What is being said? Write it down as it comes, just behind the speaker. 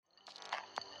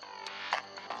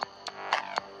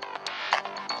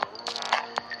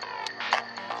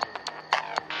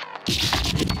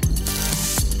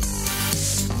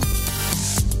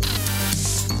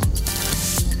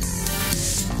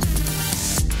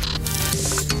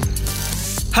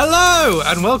Hello,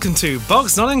 and welcome to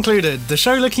Box Not Included, the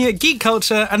show looking at geek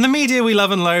culture and the media we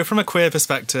love and loathe from a queer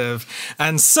perspective.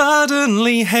 And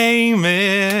suddenly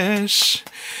Hamish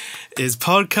is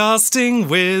podcasting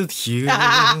with you.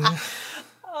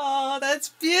 Oh, that's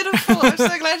beautiful. I'm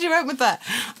so glad you went with that.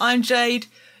 I'm Jade.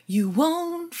 You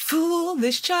won't fool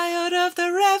this child of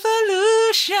the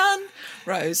revolution.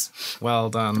 Rose. Well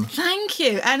done. Thank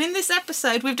you. And in this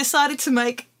episode, we've decided to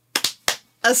make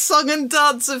a song and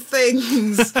dance of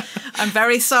things. I'm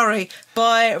very sorry.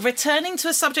 By returning to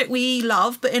a subject we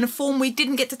love, but in a form we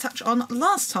didn't get to touch on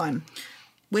last time.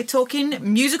 We're talking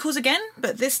musicals again,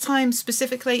 but this time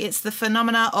specifically it's the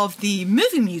phenomena of the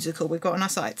movie musical we've got on our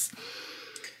sites.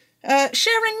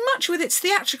 Sharing much with its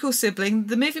theatrical sibling,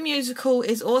 the movie musical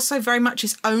is also very much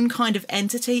its own kind of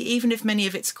entity, even if many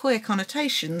of its queer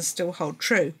connotations still hold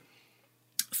true.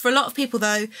 For a lot of people,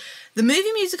 though, the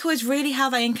movie musical is really how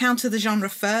they encounter the genre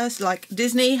first. Like,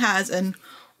 Disney has an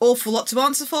awful lot to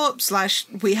answer for,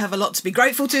 / we have a lot to be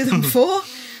grateful to them for.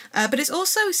 But it's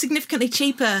also significantly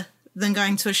cheaper than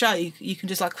going to a show. You can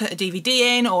just, put a DVD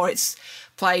in, or it's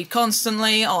played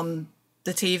constantly on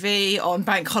the TV, on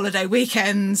bank holiday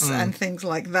weekends and things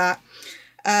like that.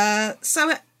 So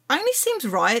it only seems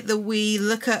right that we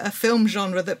look at a film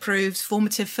genre that proves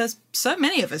formative for so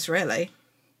many of us, really.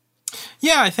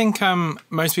 Yeah, I think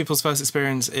most people's first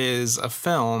experience is a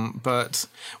film, but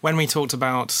when we talked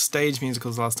about stage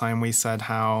musicals last time, we said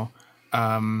how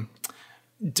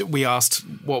we asked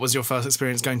what was your first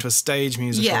experience going to a stage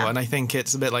musical, and I think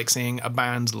it's a bit like seeing a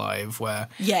band live where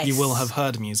you will have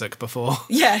heard music before.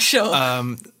 Yeah, sure.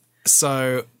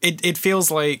 So it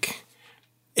feels like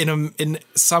in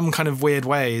some kind of weird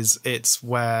ways, it's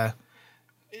where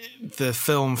the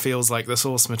film feels like the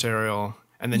source material,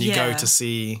 and then you go to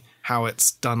see how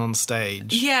it's done on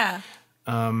stage. Yeah.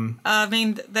 I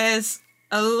mean, there's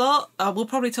a lot. We'll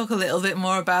probably talk a little bit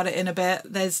more about it in a bit.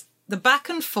 There's the back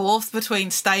and forth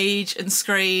between stage and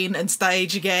screen and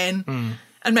stage again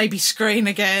and maybe screen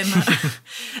again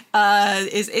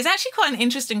is actually quite an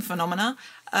interesting phenomena.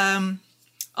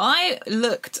 I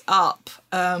looked up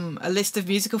a list of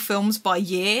musical films by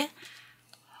year.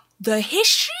 The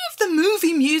history of the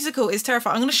movie musical is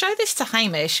terrifying. I'm going to show this to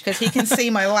Hamish because he can see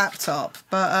my laptop.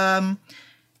 But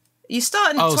you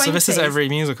start in the 20s. Oh, so this is every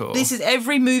musical? This is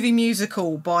every movie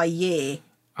musical by year.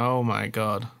 Oh, my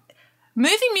God.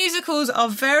 Movie musicals are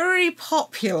very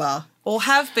popular, or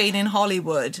have been in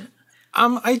Hollywood.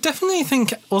 I definitely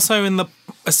think also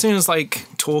as soon as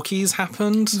talkies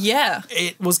happened,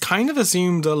 it was kind of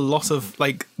assumed a lot of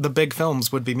the big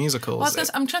films would be musicals. Well,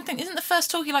 I'm trying to think, isn't the first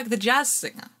talkie the Jazz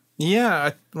Singer?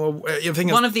 Yeah, well, you're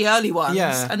thinking one of the early ones,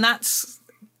 and that's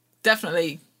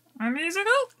definitely a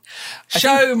musical.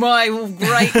 Show my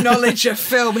great knowledge of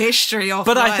film history off.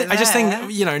 But I just think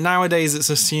nowadays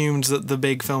it's assumed that the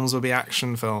big films will be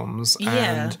action films,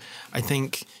 and I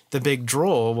think the big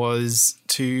draw was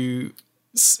to.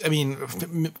 I mean,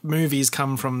 movies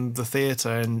come from the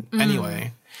theatre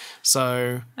anyway,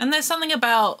 so. And there's something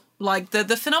about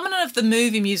the phenomenon of the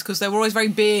movie musicals. They were always very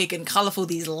big and colourful.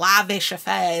 These lavish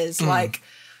affairs,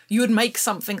 you would make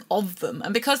something of them,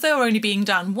 and because they were only being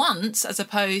done once, as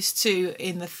opposed to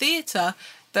in the theatre,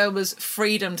 there was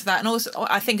freedom to that. And also,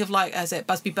 I think of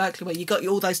Busby Berkeley, where you got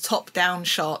all those top-down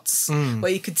shots,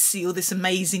 where you could see all this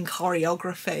amazing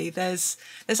choreography. There's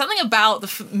something about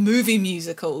the movie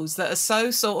musicals that are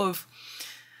so sort of,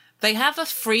 they have a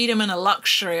freedom and a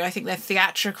luxury. I think their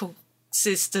theatrical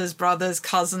sisters, brothers,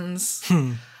 cousins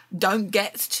don't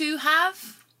get to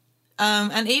have.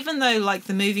 And even though,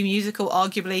 the movie musical,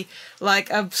 arguably,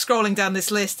 I'm scrolling down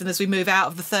this list, and as we move out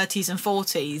of the 30s and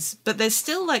 40s, but there's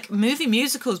still, movie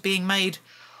musicals being made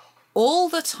all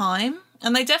the time,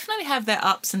 and they definitely have their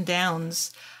ups and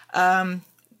downs.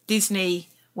 Disney,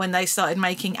 when they started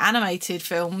making animated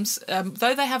films,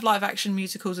 though they have live-action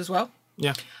musicals as well.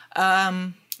 Yeah.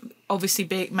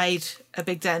 Obviously made a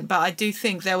big dent, but I do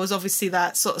think there was obviously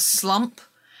that sort of slump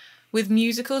with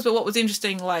musicals. But what was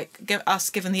interesting, us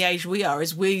given the age we are,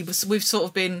 is we've sort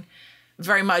of been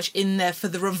very much in there for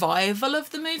the revival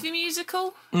of the movie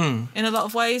musical in a lot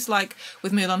of ways,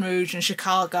 with Moulin Rouge and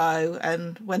Chicago,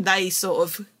 and when they sort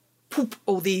of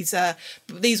all these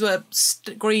were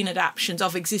screen adaptations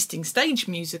of existing stage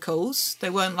musicals. They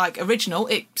weren't original,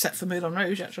 except for Moulin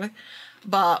Rouge actually,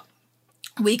 but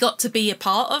we got to be a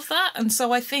part of that. And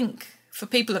so I think for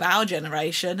people of our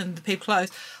generation and the people close,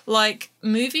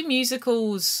 movie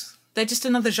musicals, they're just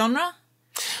another genre.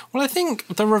 Well, I think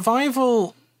the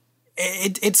revival,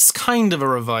 it's kind of a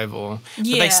revival, but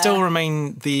they still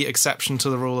remain the exception to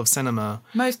the rule of cinema.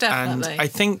 Most definitely. And I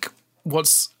think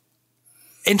what's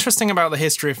interesting about the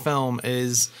history of film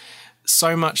is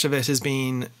so much of it has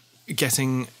been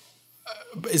getting...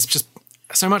 It's just...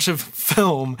 So much of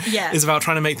film is about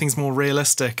trying to make things more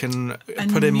realistic and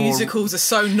put in more... musicals are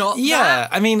so not that.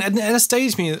 I mean, in a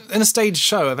stage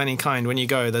show of any kind, when you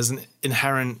go, there's an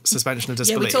inherent suspension of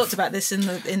disbelief. Yeah, we talked about this in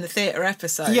the theatre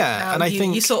episode. Yeah, and I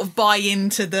think... You sort of buy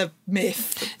into the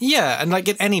myth. Yeah, and like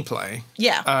in any play.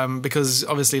 Yeah. Because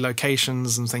obviously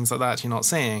locations and things like that you're not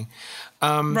seeing.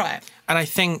 Right. And I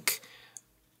think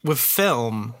with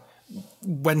film...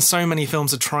 when so many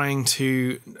films are trying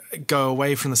to go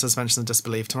away from the suspension of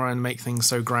disbelief to try and make things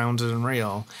so grounded and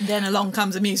real, then along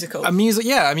comes a musical. A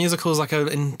musical is like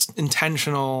an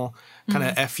intentional kind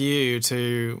of FU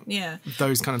to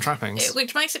those kind of trappings.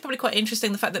 Which makes it probably quite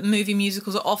interesting, the fact that movie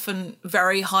musicals are often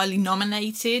very highly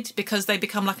nominated because they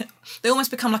become they almost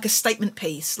become like a statement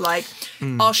piece. Like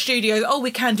our studios,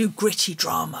 we can do gritty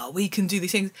drama, we can do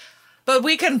these things. But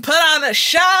we can put on a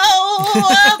show.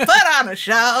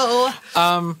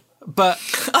 But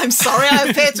I'm sorry, I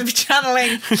appear to be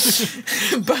channeling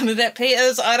Bernadette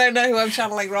Peters. I don't know who I'm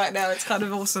channeling right now. It's kind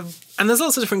of awesome. And there's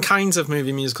lots of different kinds of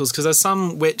movie musicals, because there's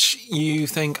some which you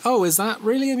think, is that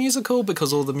really a musical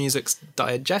because all the music's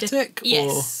diegetic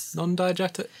yes. or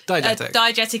non-diegetic? Diegetic.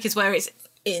 Diegetic is where it's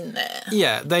in there.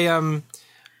 Yeah, they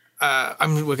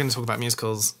we're going to talk about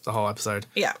musicals the whole episode.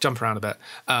 Yeah. Jump around a bit.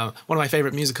 One of my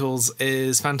favourite musicals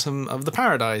is Phantom of the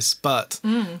Paradise, but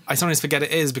I sometimes forget it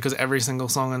is because every single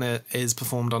song in it is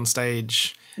performed on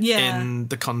stage in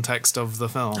the context of the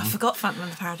film. I forgot Phantom of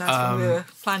the Paradise when we were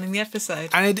planning the episode.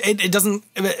 And it doesn't...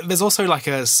 There's also like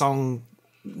a song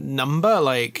number,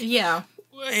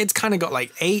 it's kind of got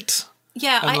like 8...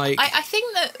 Yeah, I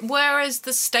think that whereas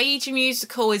the stage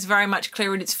musical is very much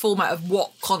clear in its format of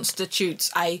what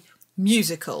constitutes a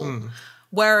musical,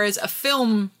 whereas a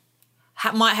film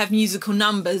might have musical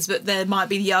numbers, but there might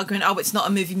be the argument, it's not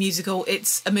a movie musical,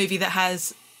 it's a movie that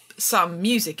has some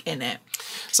music in it.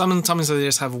 Sometimes they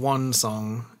just have one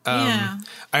song. I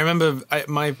remember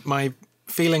my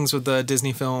feelings with the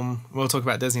Disney film, we'll talk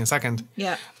about Disney in a second,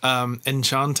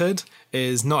 Enchanted,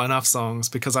 is not enough songs,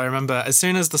 because I remember as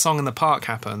soon as the song in the park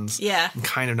happens, I'm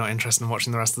kind of not interested in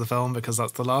watching the rest of the film because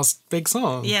that's the last big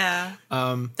song. Yeah.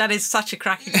 That is such a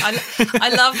cracking...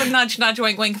 I love the nudge, nudge,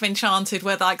 wink, wink of Enchanted,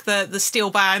 where like the steel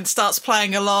band starts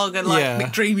playing along and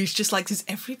McDreamy's just like, does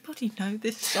everybody know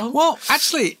this song? Well,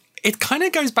 actually... It kind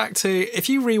of goes back to, if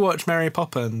you rewatch Mary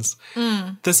Poppins,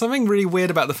 there's something really weird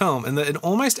about the film in that in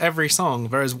almost every song,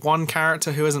 there is one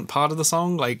character who isn't part of the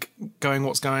song, like, going,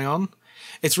 what's going on?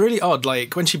 It's really odd,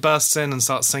 like, when she bursts in and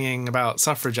starts singing about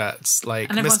suffragettes, like...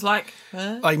 And everyone's like,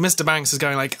 huh? Like, Mr. Banks is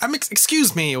going, like,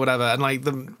 excuse me, or whatever, and, like,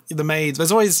 the maids,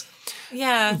 there's always...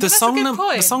 Yeah, the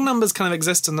song numbers kind of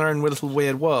exist in their own little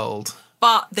weird world.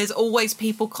 But there's always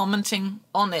people commenting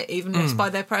on it, even if it's by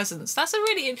their presence. That's a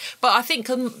really... But I think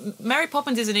Mary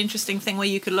Poppins is an interesting thing where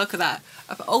you could look at that.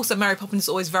 Also, Mary Poppins is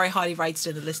always very highly rated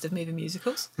in the list of movie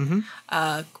musicals.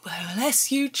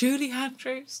 Bless you, Julie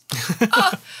Andrews.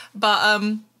 But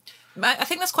I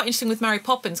think that's quite interesting with Mary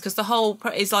Poppins, because the whole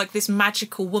is like this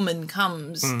magical woman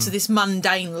comes to this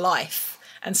mundane life.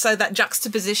 And so that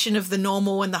juxtaposition of the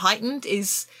normal and the heightened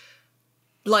is...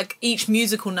 like each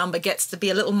musical number gets to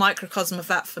be a little microcosm of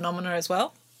that phenomena as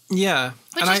well. Yeah.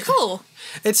 Which is cool.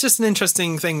 It's just an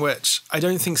interesting thing which I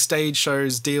don't think stage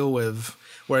shows deal with,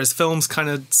 whereas films kind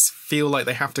of feel like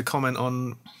they have to comment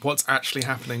on what's actually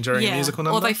happening during a musical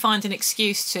number. Or they find an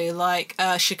excuse to, like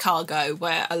Chicago,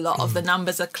 where a lot of the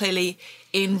numbers are clearly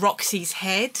in Roxy's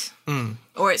head,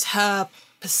 or it's her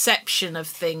perception of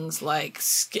things, like,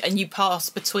 and you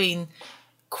pass between,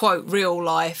 quote, real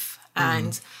life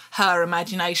and... her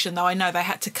imagination, though I know they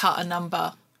had to cut a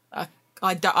number.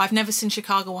 I've never seen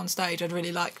Chicago on stage. I'd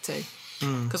really like to,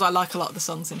 because I like a lot of the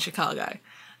songs in Chicago.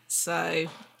 So,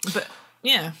 but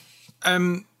yeah.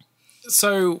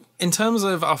 So, in terms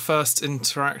of our first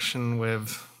interaction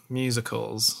with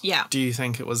musicals, do you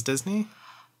think it was Disney?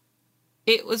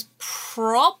 It was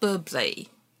probably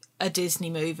a Disney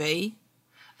movie.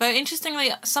 Though,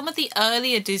 interestingly, some of the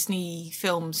earlier Disney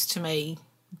films to me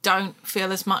don't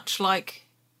feel as much like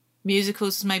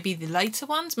musicals as maybe the later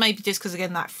ones, maybe just because,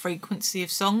 again, that frequency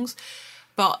of songs.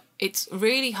 But it's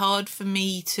really hard for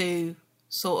me to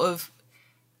sort of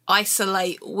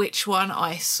isolate which one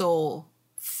I saw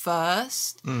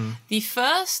first. The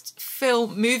first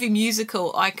movie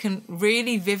musical I can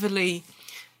really vividly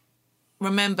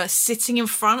remember sitting in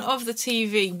front of the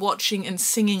TV watching and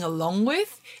singing along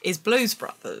with is Blues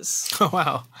Brothers. Oh,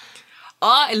 wow.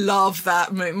 I love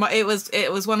that movie.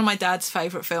 It was one of my dad's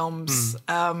favourite films.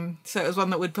 So it was one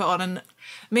that we'd put on, and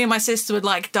me and my sister would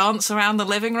like dance around the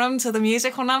living room to the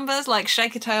musical numbers. Like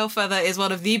Shake a Tail Feather is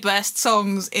one of the best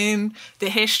songs in the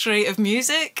history of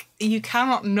music. You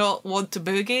cannot not want to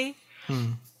boogie.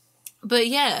 But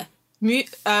yeah,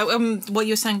 what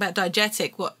you were saying about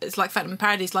diegetic, what it's like Phantom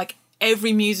Paradise, like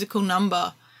every musical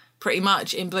number pretty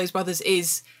much in Blues Brothers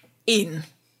is in.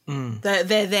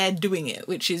 They're there doing it,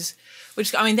 which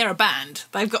I mean, they're a band.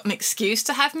 They've got an excuse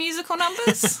to have musical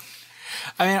numbers.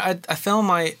 I mean, a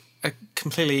film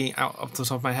completely out off the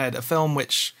top of my head, a film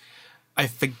which I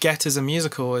forget is a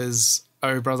musical is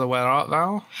Oh Brother, Where Art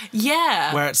Thou?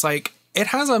 Yeah. Where it's like, it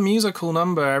has a musical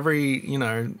number every,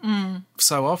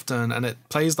 so often, and it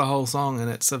plays the whole song,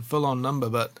 and it's a full-on number,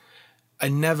 but I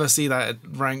never see that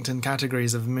ranked in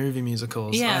categories of movie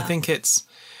musicals. Yeah. And I think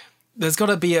there's got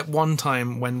to be at one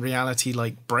time when reality,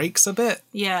 like, breaks a bit.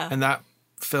 Yeah. And that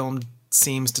film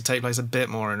seems to take place a bit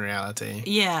more in reality.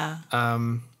 Yeah.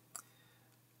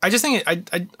 I just think I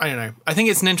don't know. I think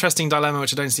it's an interesting dilemma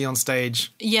which I don't see on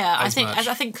stage. Yeah, I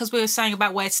think because we were saying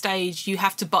about where stage you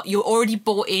have to, but you're already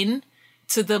bought in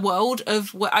to the world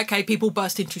of where, okay, people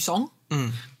burst into song.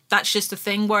 That's just a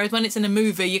thing. Whereas when it's in a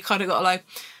movie, you kind of got to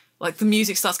like the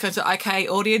music starts going to, okay,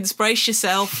 audience, brace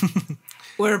yourself.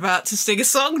 We're about to sing a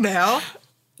song now.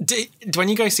 When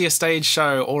you go see a stage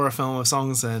show or a film of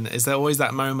songs, then is there always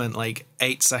that moment like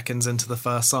 8 seconds into the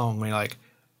first song where you're like,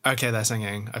 okay, they're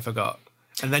singing, I forgot.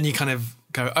 And then you kind of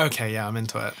go, okay, yeah, I'm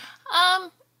into it.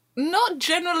 Not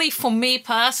generally for me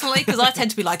personally, because I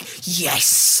tend to be like,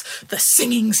 yes, the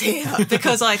singing's here.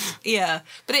 Because but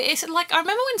it's like, I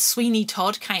remember when Sweeney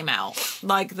Todd came out,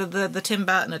 like the Tim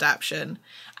Burton adaptation,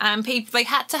 and they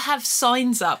had to have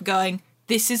signs up going,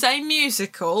 this is a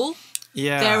musical.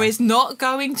 Yeah. There is not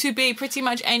going to be pretty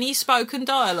much any spoken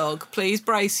dialogue. Please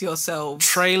brace yourselves.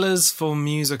 Trailers for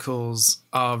musicals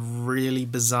are really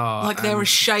bizarre. Like they're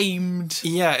ashamed.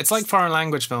 Yeah, it's like foreign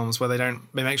language films where they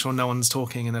make sure no one's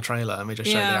talking in a trailer and we just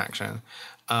show the action.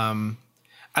 And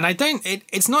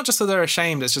it's not just that they're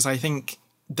ashamed, it's just I think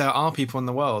there are people in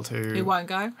the world who won't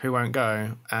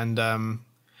go. And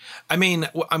I mean,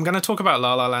 I'm going to talk about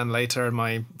La La Land later and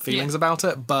my feelings about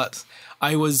it, but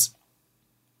I was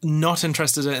not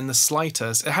interested in the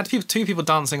slightest. It had two people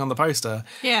dancing on the poster.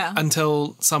 Yeah.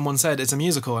 Until someone said it's a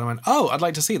musical, and I went, "Oh, I'd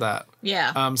like to see that."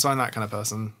 Yeah. So I'm that kind of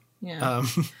person. Yeah.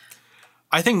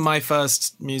 I think my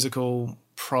first musical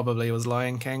probably was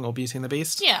Lion King or Beauty and the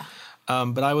Beast. Yeah.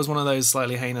 But I was one of those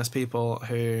slightly heinous people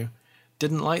who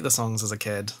didn't like the songs as a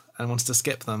kid and wanted to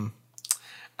skip them.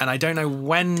 And I don't know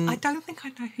when... I don't think I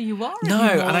know who you are No,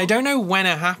 anymore. and I don't know when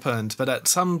it happened, but at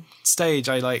some stage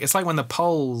it's like when the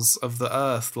poles of the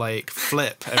earth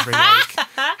flip every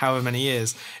however many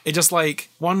years. It just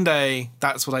one day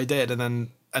that's what I did, and then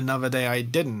another day I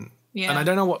didn't. Yeah. And I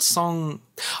don't know what song...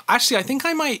 Actually, I think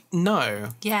I might know.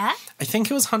 Yeah? I think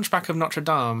it was Hunchback of Notre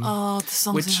Dame. Oh, the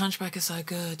songs in Hunchback are so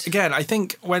good. Again, I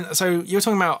think so you were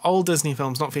talking about old Disney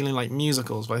films not feeling like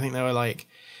musicals, but I think they were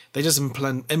they just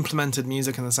implemented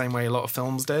music in the same way a lot of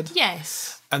films did.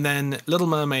 Yes. And then Little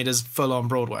Mermaid is full on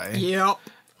Broadway. Yep.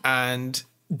 And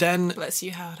then... Bless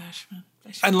you, Howard Ashman.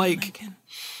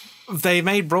 And they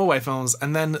made Broadway films,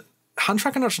 and then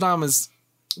Hunchback of Notre Dame is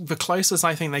the closest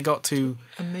I think they got to...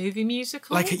 A movie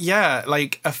musical?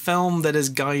 A film that is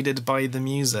guided by the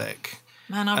music.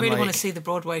 Man, I really want to see the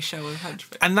Broadway show of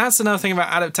Hunchback. And that's another thing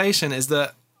about adaptation, is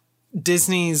that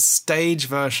Disney's stage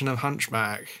version of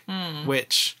Hunchback,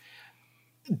 which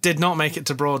did not make it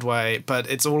to Broadway, but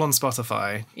it's all on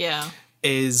Spotify. Yeah.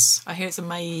 I hear it's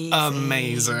amazing.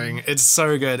 Amazing. It's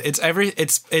so good. It's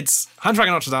Hunchback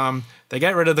of Notre Dame. They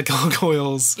get rid of the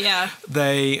gargoyles. Yeah.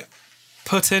 They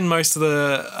put in most of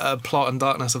the plot and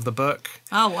darkness of the book.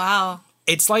 Oh, wow.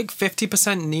 It's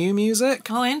 50% new music.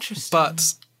 Oh, interesting.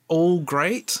 But all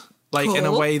great. Cool. In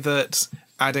a way that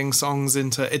adding songs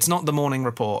into... It's not the Morning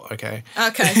Report, okay?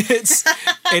 Okay.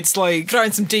 It's like...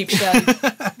 Throwing some deep shade.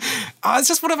 It's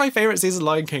just one of my favourite seasons of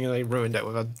Lion King, and they ruined it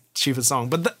with a stupid song.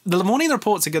 But the Morning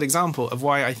Report's a good example of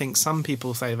why I think some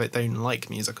people say that they don't like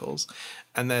musicals.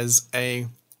 And there's a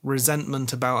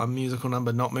resentment about a musical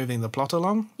number not moving the plot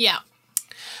along. Yeah.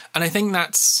 And I think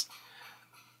that's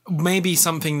maybe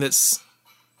something that's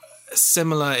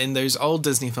similar in those old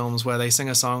Disney films where they sing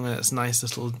a song and it's a nice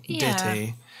little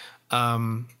ditty.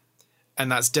 And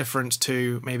that's different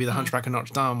to maybe the Hunchback of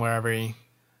Notre Dame, where every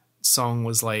song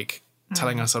was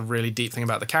telling us a really deep thing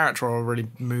about the character or really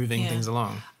moving things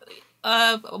along.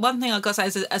 One thing I've got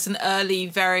to say as an early,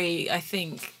 very, I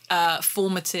think,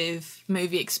 formative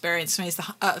movie experience for me is the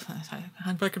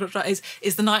Hunchback of Notre Dame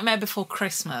is The Nightmare Before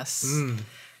Christmas.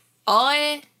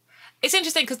 It's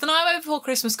interesting because The Nightmare Before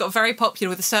Christmas got very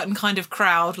popular with a certain kind of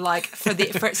crowd, like for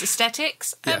its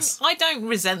aesthetics. Yes. I don't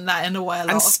resent that in a way. A lot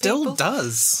And of still people.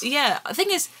 does. Yeah, the thing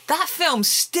is, that film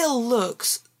still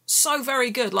looks so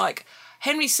very good. Like,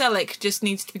 Henry Selick just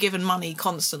needs to be given money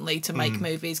constantly to make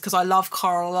movies, because I love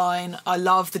Coraline, I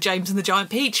love the James and the Giant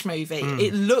Peach movie.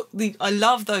 I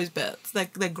love those bits.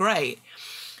 They're great.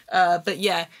 But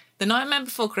yeah, The Nightmare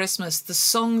Before Christmas, the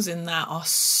songs in that are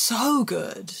so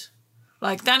good.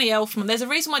 Like Danny Elfman, there's a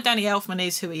reason why Danny Elfman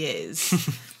is who he is.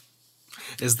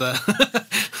 Is there?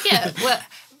 Yeah, well,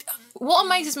 what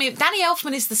amazes me, Danny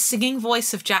Elfman is the singing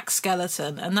voice of Jack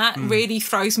Skellington, and that really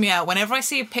throws me out. Whenever I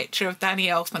see a picture of Danny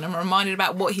Elfman, I'm reminded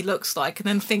about what he looks like, and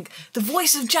then think, the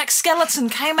voice of Jack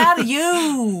Skellington came out of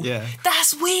you. Yeah.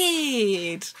 That's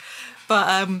weird. But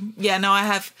I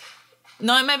have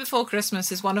Nightmare Before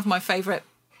Christmas is one of my favourite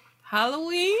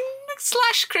Halloween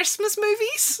 / Christmas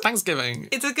movies. Thanksgiving.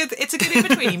 It's a good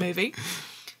in-betweeny movie.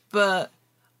 But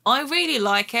I really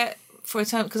like it for a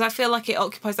time, because I feel like it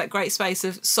occupies that great space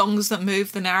of songs that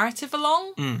move the narrative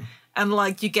along, and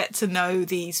like you get to know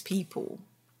these people.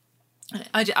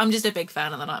 I'm just a big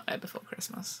fan of The Nightmare Before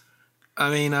Christmas. I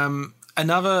mean,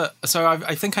 so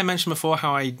I think I mentioned before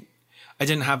how I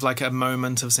didn't have like a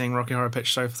moment of seeing Rocky Horror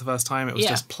Picture Show for the first time. It was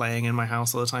just playing in my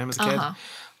house all the time as a kid.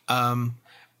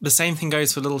 The same thing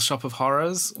goes for Little Shop of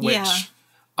Horrors, which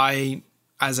I,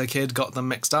 as a kid, got them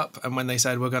mixed up. And when they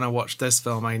said, we're going to watch this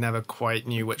film, I never quite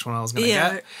knew which one I was going to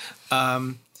get.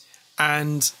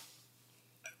 And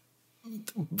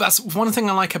that's one thing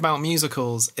I like about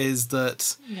musicals, is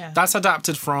that that's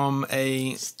adapted from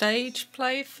a... Stage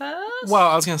play first? Well,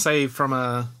 I was going to say from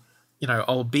a,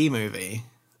 old B movie.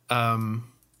 The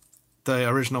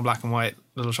original black and white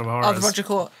Little Shop of Horrors. Oh, the Roger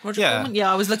Corman?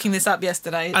 Yeah, I was looking this up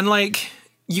yesterday. And like,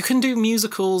 you can do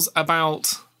musicals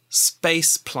about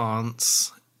space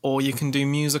plants, or you can do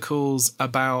musicals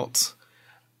about,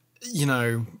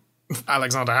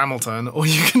 Alexander Hamilton, or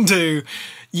you can do...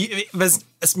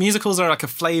 musicals are like a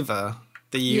flavour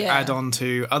that you add on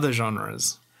to other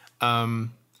genres. I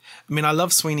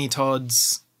love Sweeney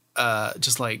Todd's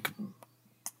just like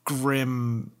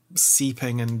grim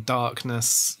seeping and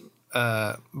darkness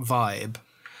vibe.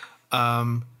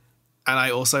 And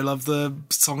I also love the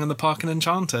Song in the Park and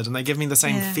Enchanted, and they give me the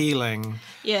same feeling.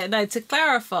 Yeah, no, to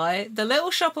clarify, The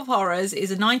Little Shop of Horrors is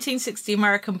a 1960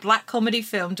 American black comedy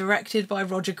film directed by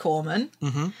Roger Corman.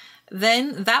 Mm-hmm.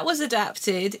 Then that was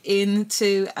adapted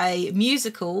into a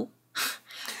musical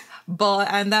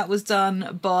and that was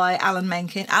done by Alan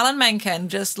Menken. Alan Menken,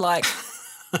 just like,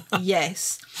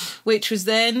 yes, which was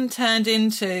then turned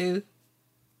into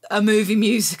a movie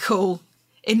musical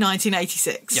in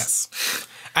 1986. Yes.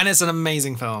 And it's an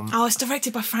amazing film. Oh, it's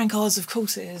directed by Frank Oz, of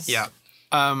course it is. Yeah.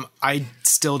 I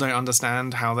still don't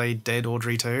understand how they did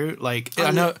Audrey 2. Like,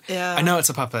 I know it's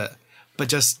a puppet, but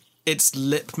just its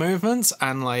lip movements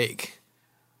and like...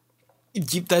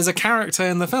 there's a character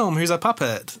in the film who's a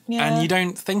puppet, and you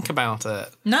don't think about it.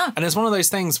 No. And it's one of those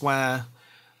things where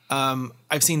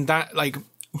I've seen that, like...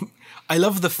 I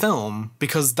love the film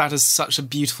because that is such a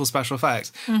beautiful special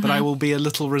effect, but I will be a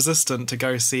little resistant to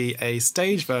go see a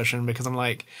stage version because I'm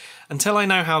like, until I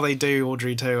know how they do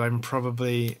Audrey 2, I'm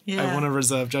probably... I want to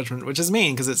reserve judgment, which is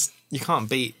mean because you can't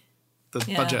beat the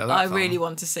budget of that film. I really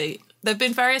want to see... There've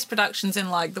been various productions in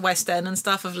like the West End and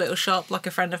stuff of Little Shop. Like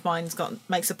a friend of mine's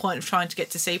makes a point of trying to get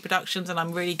to see productions, and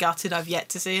I'm really gutted I've yet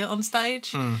to see it on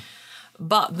stage.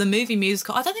 But the movie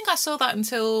musical, I don't think I saw that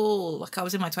until like I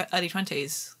was in my early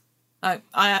 20s. I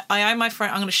owe my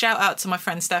friend. I'm going to shout out to my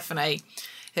friend Stephanie,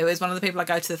 who is one of the people I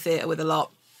go to the theatre with a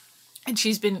lot, and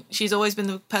she's always been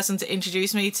the person to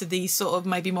introduce me to these sort of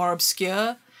maybe more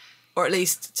obscure, or at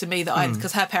least to me that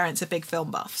because her parents are big film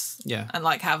buffs, and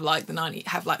like have like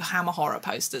Hammer horror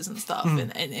posters and stuff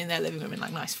in their living room in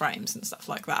like nice frames and stuff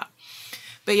like that.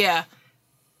 But yeah,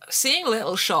 seeing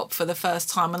Little Shop for the first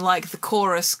time and like the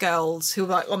chorus girls who are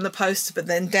like on the poster but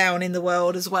then down in the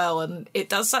world as well, and it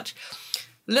does such...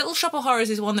 Little Shop of Horrors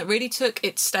is one that really took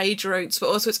its stage roots but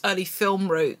also its early film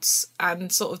roots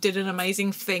and sort of did an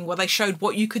amazing thing where they showed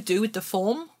what you could do with the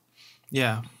form.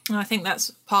 Yeah. And I think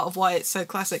that's part of why it's so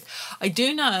classic. I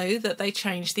do know that they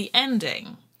changed the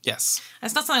ending. Yes.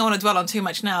 It's not something I want to dwell on too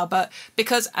much now, but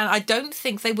and I don't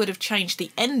think they would have changed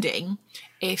the ending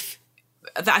if...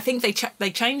 I think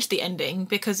they changed the ending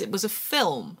because it was a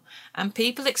film, and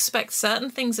people expect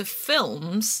certain things of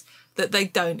films that they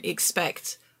don't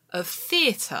expect of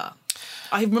theatre.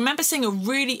 I remember seeing a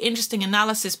really interesting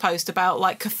analysis post about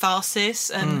like catharsis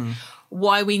and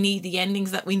why we need the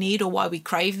endings that we need, or why we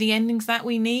crave the endings that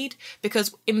we need.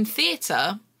 Because in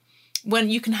theatre, when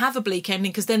you can have a bleak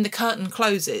ending because then the curtain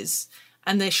closes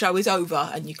and the show is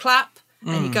over, and you clap,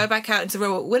 and you go back out into the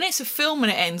real world. When it's a film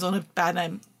and it ends on a bad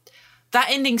end, that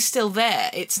ending's still there.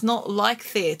 It's not like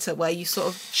theatre where you sort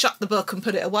of shut the book and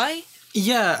put it away.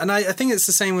 Yeah, and I think it's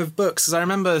the same with books, because I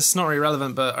remember, it's not really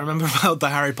relevant, but I remember about the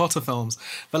Harry Potter films.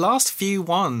 The last few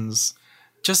ones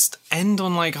just end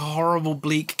on, like, a horrible,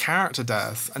 bleak character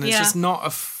death, and it's just not a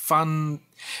fun...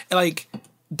 Like,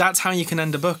 that's how you can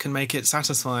end a book and make it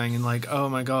satisfying and, like, oh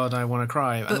my god, I want to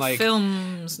cry. But and, like,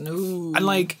 films, no. And,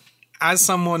 like, as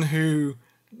someone who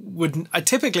would... I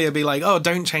typically would be like, oh,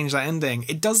 don't change that ending.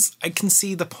 It does... I can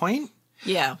see the point.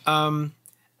 Yeah.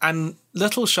 And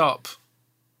Little Shop...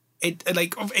 It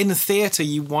like in the theatre,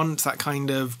 you want that kind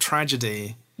of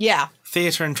tragedy. Yeah.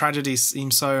 Theatre and tragedy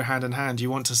seem so hand in hand. You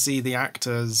want to see the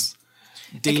actors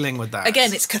dealing with that.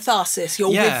 Again, it's catharsis. You're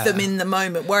with them in the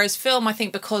moment. Whereas film, I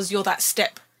think, because you're that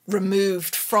step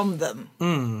removed from them.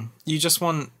 You just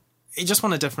want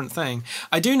a different thing.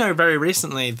 I do know very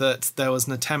recently that there was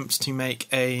an attempt to make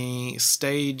a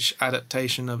stage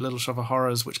adaptation of Little Shop of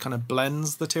Horrors which kind of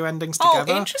blends the two endings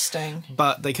together. Oh, interesting.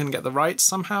 But they couldn't get the rights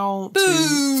somehow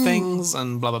to things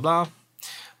and blah, blah, blah.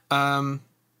 I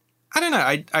don't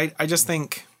know. I just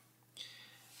think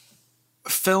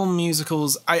film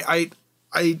musicals... I'm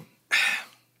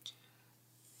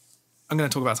going to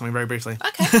talk about something very briefly.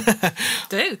 Okay.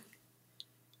 Do.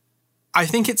 I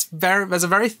think there's a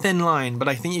very thin line, but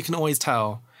I think you can always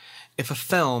tell if a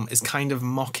film is kind of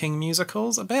mocking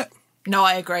musicals a bit. No,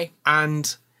 I agree.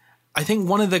 And I think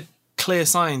one of the clear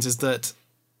signs is that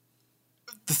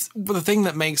the thing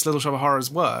that makes Little Shop of Horrors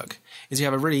work is you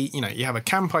have a really, you have a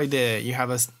camp idea, you have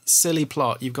a silly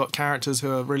plot, you've got characters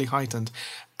who are really heightened,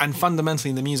 and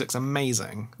fundamentally the music's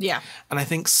amazing. Yeah. And I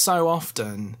think so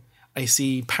often I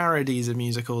see parodies of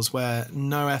musicals where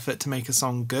no effort to make a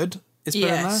song good is put in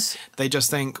there. They just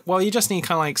think, well, you just need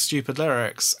kind of like stupid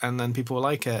lyrics and then people will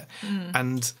like it.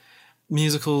 And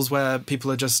musicals where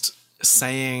people are just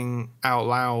saying out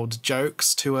loud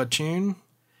jokes to a tune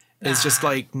is just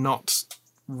like not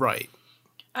right.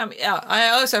 I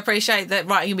also appreciate that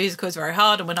writing a musical is very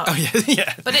hard and we're not... Oh,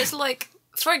 yeah. But it's like,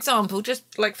 for example, just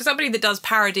like for somebody that does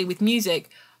parody with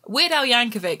music, Weird Al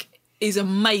Yankovic is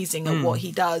amazing at what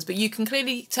he does, but you can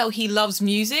clearly tell he loves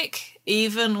music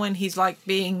even when he's like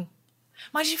being...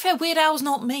 Mind you, fair, Weird Al's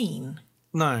not mean.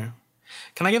 No.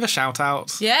 Can I give a shout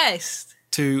out? Yes.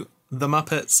 To The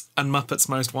Muppets and Muppets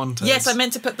Most Wanted. Yes, I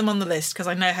meant to put them on the list because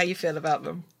I know how you feel about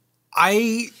them.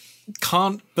 I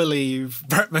can't believe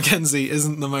Brett McKenzie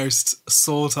isn't the most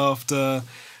sought after,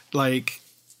 like,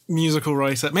 musical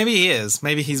writer. Maybe he is.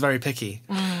 Maybe he's very picky.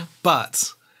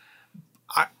 But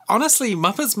honestly,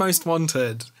 Muppets Most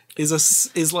Wanted is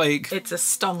like... It's a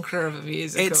stonker of a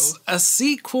musical. It's a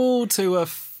sequel to a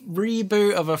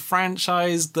reboot of a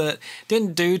franchise that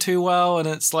didn't do too well, and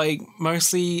it's like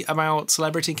mostly about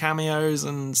celebrity cameos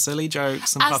and silly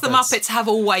jokes and As puppets. the Muppets have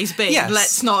always been. Yes.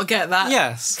 Let's not get that.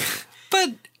 Yes.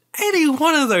 But any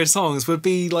one of those songs would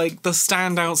be like the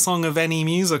standout song of any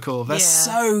musical. They're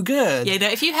so good. Yeah, no,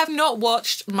 if you have not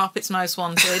watched Muppets Most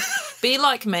Wanted, be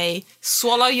like me,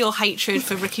 swallow your hatred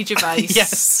for Ricky Gervais.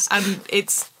 Yes. And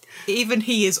even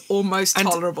he is almost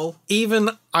tolerable.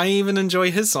 I even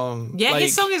enjoy his song. Yeah,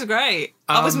 his song is great.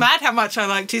 I was mad how much I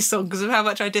liked his song because of how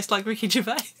much I dislike Ricky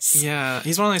Gervais. Yeah,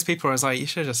 he's one of those people where I was like, you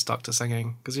should have just stuck to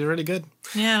singing because you're really good.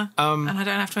 Yeah, and I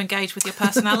don't have to engage with your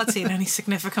personality in any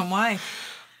significant way.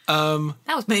 That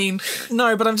was mean.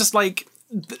 No, but I'm just like...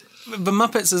 The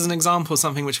Muppets is an example of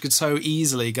something which could so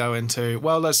easily go into,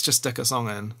 well, let's just stick a song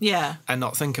in. Yeah. And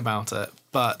not think about it.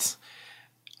 But...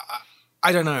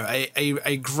 I don't know,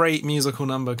 a great musical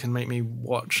number can make me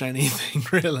watch anything,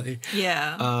 really.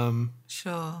 Yeah.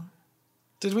 Sure.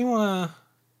 Did we want to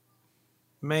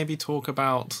maybe talk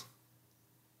about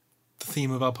the theme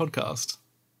of our podcast?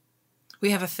 We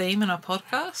have a theme in our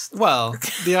podcast? Well,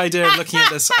 the idea of looking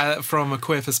at this from a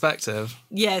queer perspective.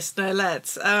 Yes, no,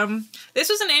 let's. This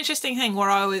was an interesting thing where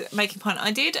I was making a point.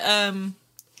 I did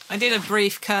a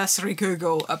brief cursory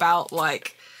Google about,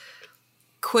 like,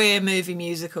 queer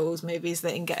movies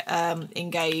that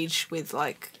engage with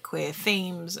like queer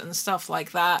themes and stuff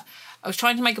like that. I was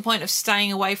trying to make a point of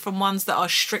staying away from ones that are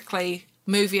strictly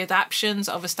movie adaptations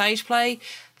of a stage play.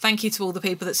 Thank you to all the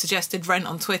people that suggested Rent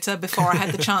on Twitter before I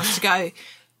had the chance to go,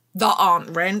 that aren't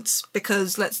Rent,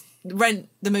 because Rent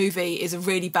the movie is a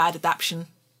really bad adaptation,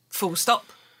 full stop.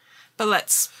 But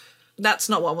that's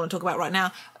not what I want to talk about right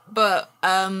now. But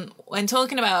when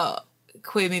talking about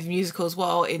queer movie musicals,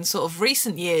 well, in sort of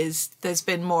recent years there's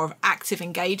been more of active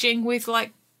engaging with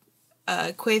like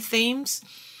queer themes.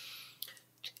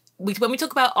 When we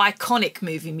talk about iconic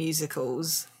movie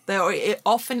musicals, it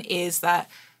often is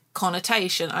that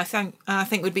connotation. I think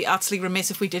we'd be utterly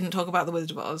remiss if we didn't talk about The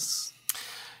Wizard of Oz.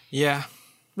 Yeah.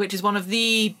 Which is one of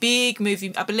the big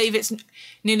movie... I believe it's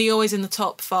nearly always in the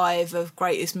top 5 of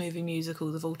greatest movie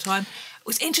musicals of all time. It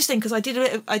was interesting because I did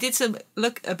a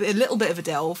little bit of a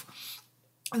delve.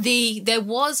 There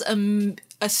was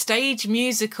a stage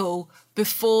musical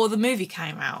before the movie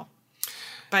came out,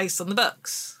 based on the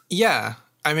books. Yeah.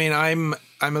 I mean, I'm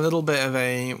a little bit of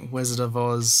a Wizard of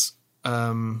Oz...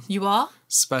 you are?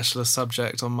 Specialist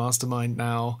subject on Mastermind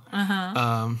now.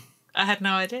 I had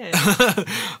no idea.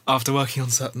 After working on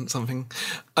something.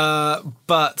 The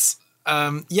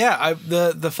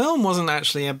film wasn't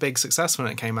actually a big success when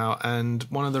it came out, and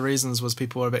one of the reasons was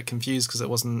people were a bit confused because it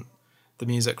wasn't the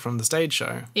music from the stage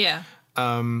show. Yeah.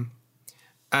 And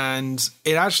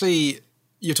it actually,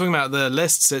 you're talking about the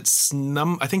lists, I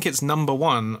think it's number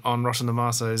 1 on Rotten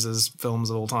Tomatoes' films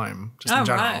of all time, just in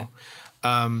general.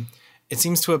 Right. It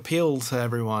seems to appeal to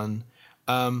everyone.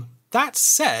 That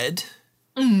said...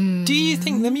 Do you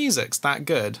think the music's that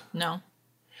good? No.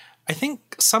 I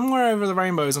think Somewhere Over the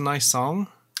Rainbow is a nice song.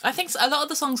 I think a lot of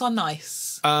the songs are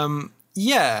nice.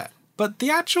 Yeah, but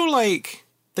the actual,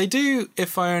 they do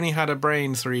If I Only Had a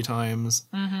Brain 3 times,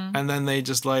 and then they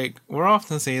just, we're off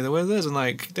to see the wizards,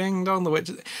 and, ding dong, the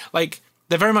witches.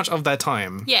 They're very much of their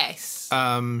time. Yes.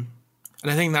 And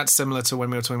I think that's similar to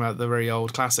when we were talking about the very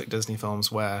old classic Disney films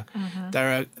where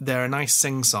they're a nice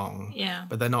sing-song,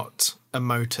 but they're not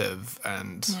emotive.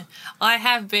 And I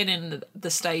have been in the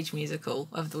stage musical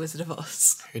of The Wizard of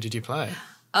Oz. Who did you play?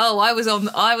 Oh, I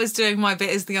was doing my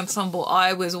bit as the ensemble.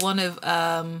 I was one of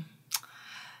I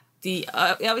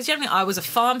was a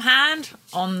farmhand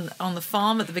on the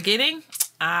farm at the beginning,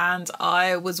 and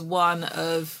I was one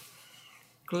of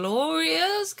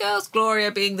Gloria's girls, Gloria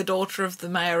being the daughter of the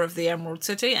mayor of the Emerald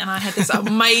City, and I had this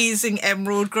amazing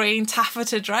emerald green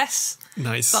taffeta dress.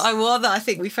 Nice. That I wore, that I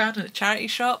think we found in a charity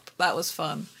shop. That was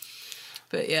fun.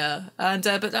 But yeah, and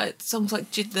songs like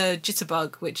the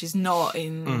Jitterbug, which is not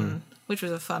in, which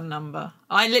was a fun number.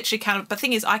 I literally cannot. But the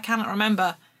thing is, I cannot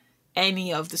remember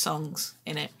any of the songs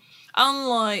in it.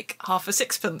 Unlike Half a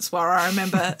Sixpence, where I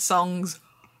remember songs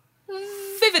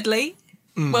vividly.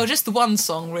 Well, just the one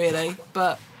song, really.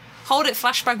 But Hold It,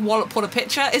 Flashback, Wallop, Put a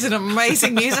Picture is an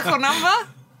amazing musical number.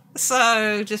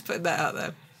 So, just putting that out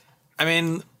there. I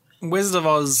mean, Wizard of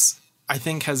Oz, I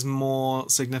think, has more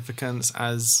significance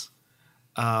as...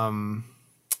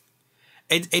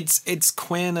 its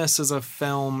queerness as a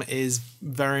film is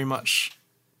very much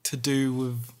to do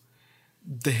with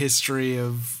the history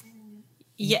of...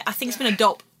 Yeah, I think it's been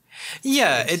adopted.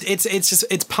 Yeah,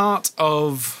 it's part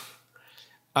of...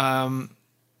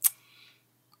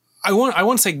 I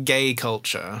want to say gay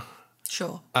culture.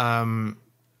 Sure.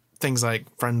 Things like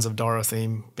Friends of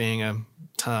Dorothy being a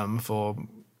term for,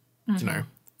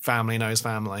 family knows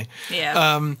family.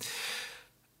 Yeah.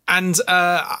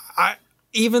 I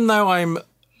even though I'm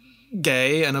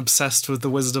gay and obsessed with The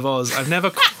Wizard of Oz, I've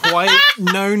never quite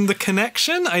known the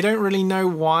connection. I don't really know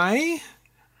why.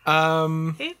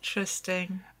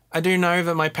 Interesting. I do know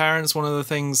that my parents, one of the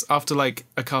things, after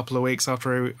a couple of weeks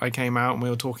after I came out and we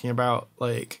were talking about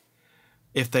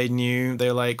if they knew, they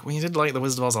were like, we did like The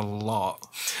Wizard of Oz a lot.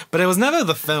 But it was never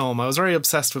the film. I was very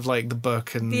obsessed with the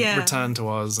book and Return to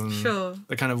Oz and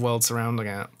the kind of world surrounding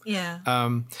it. Yeah.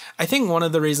 I think one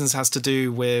of the reasons has to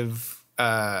do with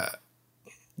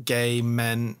gay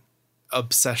men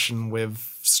obsession with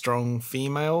strong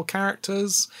female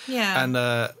characters. Yeah. And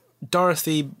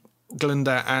Dorothy,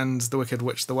 Glinda and the Wicked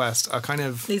Witch of the West are kind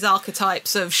of... these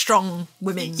archetypes of strong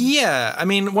women. Yeah. I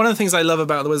mean, one of the things I love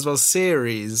about the Wizard of Oz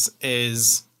series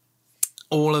is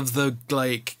all of the,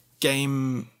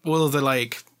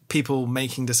 people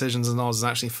making decisions in Oz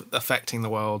and actually affecting the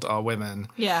world are women.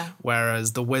 Yeah.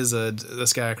 Whereas the Wizard, the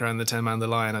Scarecrow and the Tin Man, the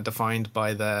Lion are defined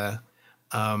by their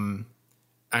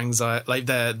anxiety,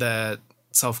 their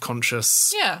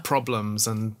self-conscious problems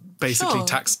and basically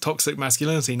toxic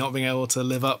masculinity, not being able to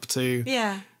live up to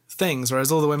things,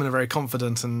 whereas all the women are very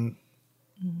confident and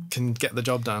can get the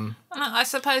job done. I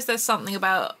suppose there's something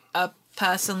about a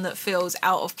person that feels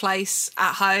out of place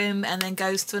at home and then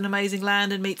goes to an amazing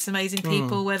land and meets amazing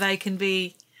people where they can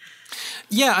be...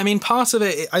 Yeah, I mean, part of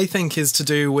it, I think, is to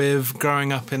do with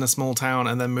growing up in a small town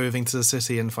and then moving to the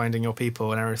city and finding your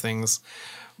people and everything's...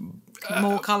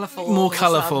 more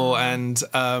colourful, and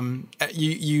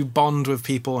you bond with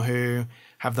people who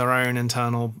have their own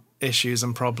internal issues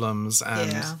and problems,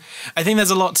 and I think there's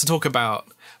a lot to talk about,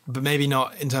 but maybe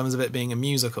not in terms of it being a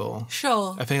musical.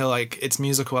 Sure. I feel like its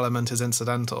musical element is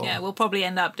incidental. Yeah, we'll probably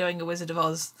end up doing a Wizard of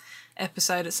Oz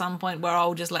episode at some point where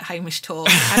I'll just let Hamish talk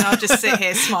and I'll just sit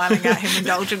here smiling at him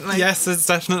indulgently. Yes, it's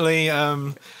definitely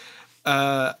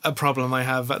a problem I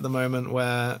have at the moment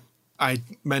where I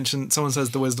mentioned, someone says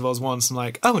The Wizard of Oz once, and I'm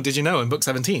like, oh, did you know in book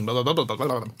 17, blah, blah, blah, blah,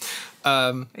 blah,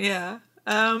 blah. Yeah.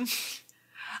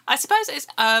 I suppose it's,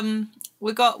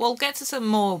 we'll get to some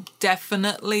more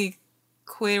definitely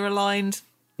queer-aligned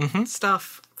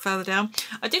stuff further down.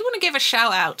 I did want to give a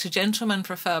shout out to Gentlemen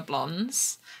Prefer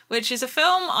Blondes, which is a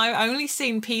film I've only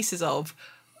seen pieces of,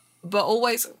 but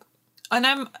always, I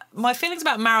know my feelings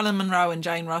about Marilyn Monroe and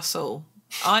Jane Russell.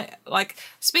 I like,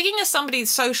 speaking as somebody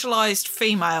socialized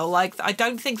female, like, I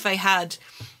don't think they had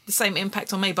the same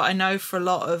impact on me, but I know for a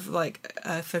lot of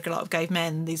gay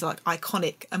men, these like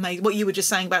iconic, amazing, what you were just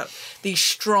saying about these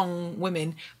strong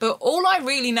women. But all I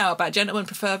really know about Gentlemen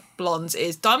Prefer Blondes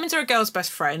is Diamonds Are a Girl's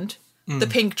Best Friend, the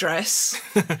pink dress,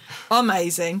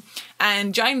 amazing,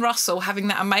 and Jane Russell having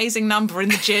that amazing number in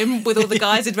the gym with all the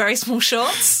guys in very small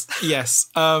shorts. Yes.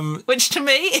 Which to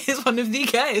me is one of the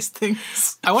gayest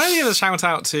things. I want to give a shout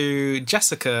out to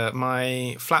Jessica,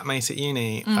 my flatmate at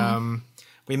uni.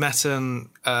 We met in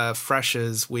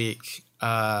Freshers Week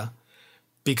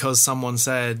because someone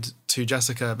said to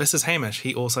Jessica, this is Hamish,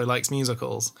 he also likes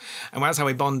musicals. And that's how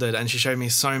we bonded, and she showed me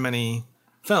so many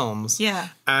films. Yeah.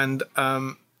 And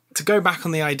to go back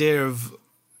on the idea of,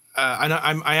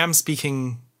 I am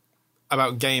speaking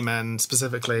about gay men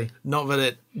specifically, not that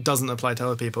it doesn't apply to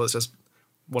other people, it's just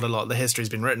what a lot of the history's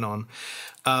been written on.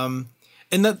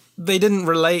 In that they didn't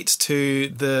relate to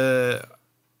the,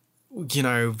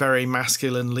 very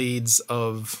masculine leads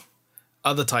of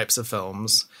other types of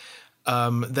films.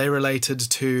 They related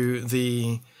to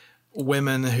the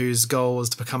women whose goal was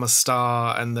to become a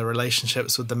star and the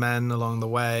relationships with the men along the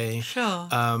way. Sure.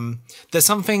 There's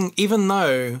something, even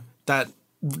though that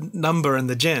number in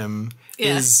the gym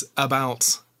is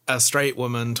about a straight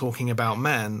woman talking about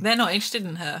men. They're not interested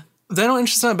in her. They're not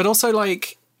interested in her, but also,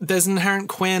 like, there's inherent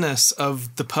queerness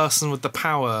of the person with the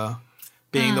power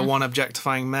being the one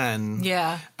objectifying men.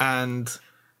 Yeah. And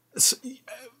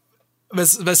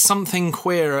there's something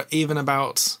queer even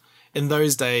about, in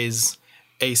those days,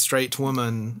 a straight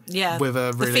woman with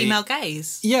a really... the female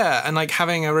gaze. Yeah, and, like,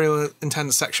 having a real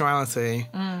intense sexuality.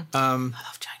 I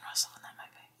love Jane Russell in that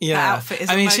movie. Yeah. That outfit is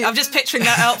amazing. I'm just picturing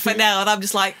that outfit now, and I'm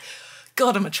just like,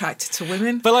 God, I'm attracted to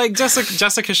women. But, like,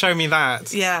 Jessica showed me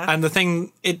that. Yeah. And the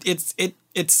thing,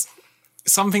 it's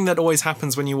something that always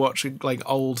happens when you watch, like,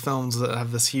 old films that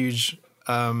have this huge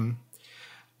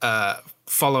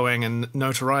following and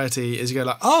notoriety, is you go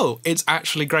like, oh, it's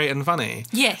actually great and funny.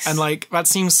 Yes. And, like, that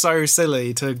seems so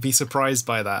silly to be surprised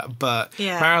by that, but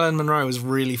Marilyn Monroe was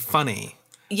really funny.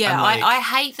 Yeah, and, like, I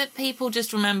hate that people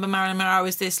just remember Marilyn Monroe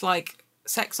as this, like,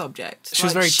 sex object. She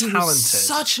was very talented. Was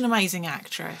such an amazing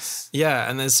actress. Yeah,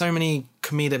 and there's so many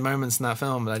comedic moments in that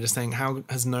film that I just think, how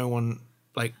has no one,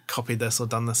 like, copied this or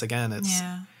done this again? It's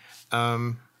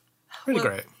really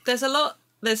great.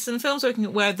 There's some films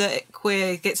where the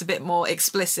queer gets a bit more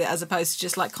explicit as opposed to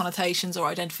just like connotations or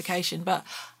identification, but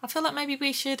I feel like maybe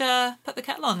we should put the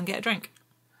kettle on and get a drink.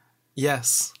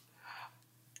 Yes.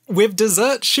 With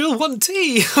dessert, she'll want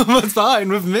tea. That's fine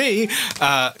with me.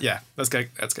 Let's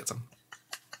get some.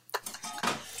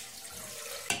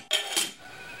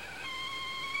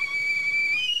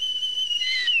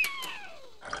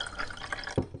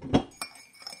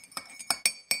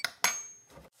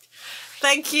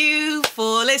 Thank you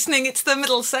for listening. It's the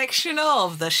middle section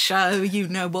of the show. You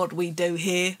know what we do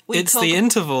here. It's the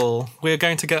interval. We're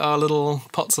going to get our little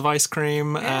pots of ice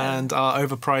cream and our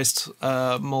overpriced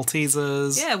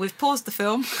Maltesers. Yeah, we've paused the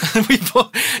film.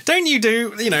 Don't you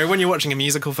do, when you're watching a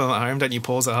musical film at home, don't you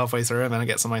pause it halfway through and then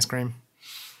get some ice cream?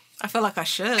 I feel like I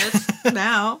should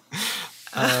now.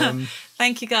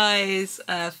 Thank you guys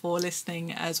for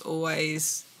listening, as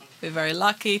always. We're very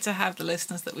lucky to have the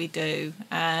listeners that we do,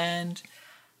 and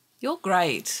you're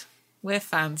great. We're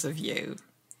fans of you.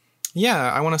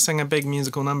 Yeah, I want to sing a big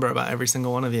musical number about every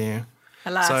single one of you.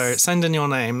 Alas. So send in your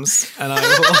names, and I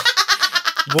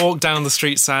will walk down the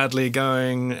street sadly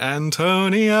going,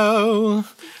 Antonio.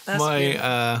 That's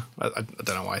I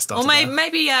don't know why I started. Or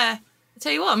maybe I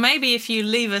tell you what, maybe if you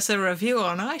leave us a review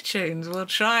on iTunes, we'll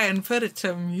try and put it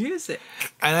to music.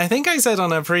 And I think I said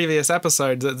on a previous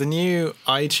episode that the new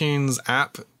iTunes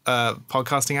app,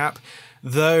 podcasting app,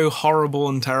 though horrible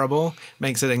and terrible,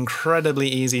 makes it incredibly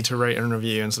easy to rate and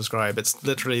review and subscribe. It's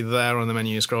literally there on the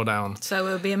menu. You scroll down. So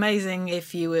it would be amazing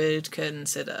if you would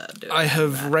consider doing I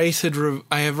have rated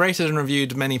and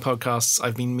reviewed many podcasts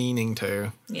I've been meaning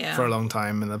to for a long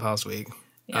time in the past week.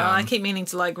 Yeah, I keep meaning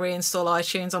to reinstall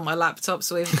iTunes on my laptop,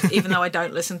 so even though I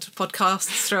don't listen to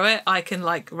podcasts through it, I can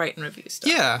rate and review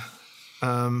stuff. Yeah.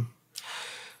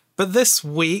 But this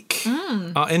week,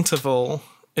 our interval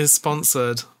is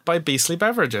sponsored by Beastly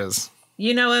Beverages.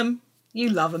 You know them. You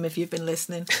love them if you've been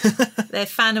listening. They're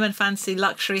Fandom and Fancy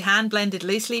luxury hand-blended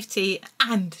loose-leaf tea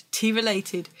and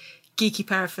tea-related geeky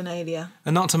paraphernalia.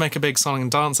 And not to make a big song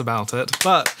and dance about it,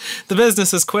 but the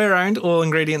business is queer-owned, all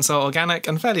ingredients are organic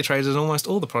and fairly traded, and almost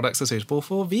all the products are suitable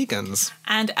for vegans.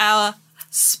 And our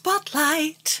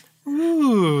spotlight...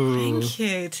 Ooh. Thank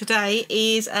you. Today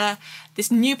is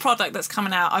this new product that's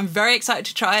coming out. I'm very excited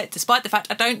to try it, despite the fact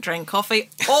I don't drink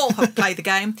coffee or have played the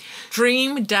game.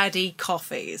 Dream Daddy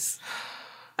Coffees.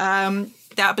 I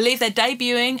believe they're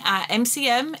debuting at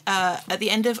MCM at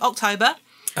the end of October.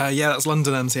 Yeah, that's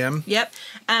London MCM. Yep.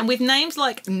 And with names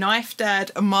like Knife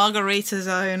Dad, Margarita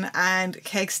Zone, and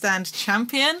Keg Stand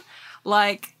Champion,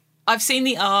 like, I've seen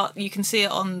the art. You can see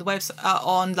it on the website,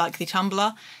 on like the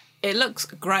Tumblr. It looks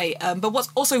great. But what's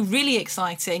also really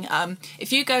exciting,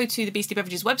 if you go to the Beastie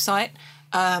Beverages website,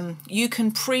 you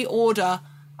can pre-order,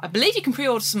 I believe you can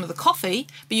pre-order some of the coffee,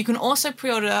 but you can also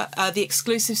pre-order the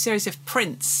exclusive series of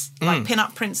prints, like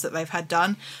pin-up prints that they've had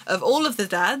done, of all of the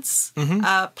dads,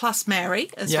 plus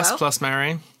Mary as well. Yes, plus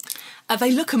Mary.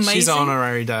 They look amazing. She's an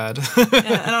honorary dad.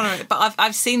 Yeah, an honorary. But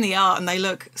I've seen the art and they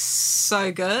look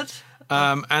so good.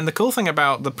 And the cool thing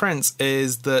about the prints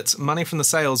is that money from the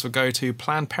sales would go to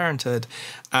Planned Parenthood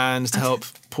and to help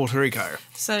Puerto Rico.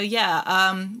 So,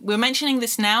 yeah, we're mentioning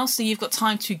this now so you've got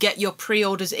time to get your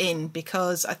pre-orders in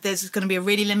because there's going to be a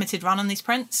really limited run on these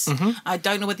prints. I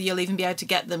don't know whether you'll even be able to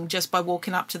get them just by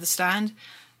walking up to the stand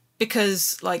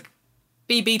because, like,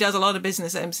 BB does a lot of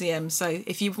business at MCM. So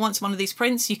if you want one of these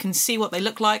prints, you can see what they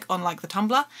look like on, like, the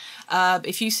Tumblr.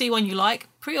 If you see one you like,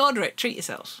 pre-order it. Treat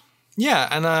yourself. Yeah,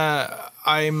 and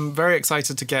I'm very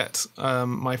excited to get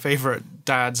my favourite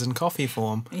dads in coffee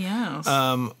form. Yes.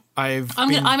 I'm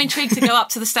intrigued to go up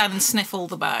to the stand and sniff all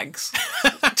the bags,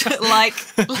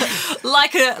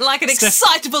 like an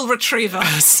excitable retriever.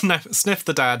 Sniff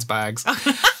the dad's bags.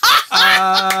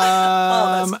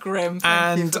 Oh, that's grim.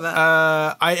 Thank you for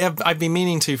that. I've been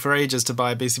meaning to for ages to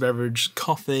buy a Beastie Beverage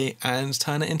coffee and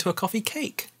turn it into a coffee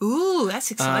cake. Ooh,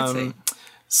 that's exciting.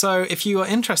 So if you are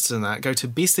interested in that, go to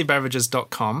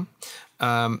beastiebeverages.com.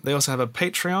 They also have a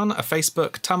Patreon, a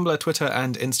Facebook, Tumblr, Twitter,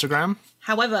 and Instagram.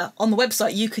 However, on the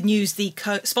website, you can use the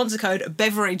sponsor code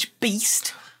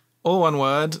BeverageBeast. All one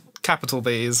word, capital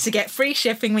B's. To get free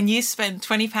shipping when you spend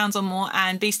 £20 or more,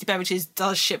 and Beastie Beverages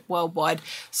does ship worldwide.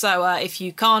 So if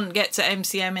you can't get to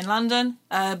MCM in London,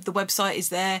 the website is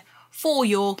there for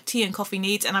your tea and coffee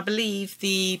needs. And I believe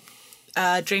the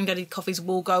Dream Daddy coffees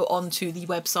will go onto the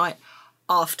website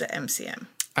after MCM.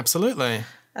 Absolutely.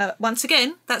 Once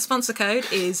again, that sponsor code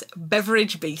is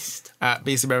BeverageBeast. At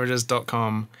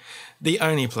beastiebeverages.com. The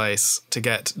only place to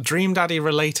get Dream Daddy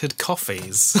related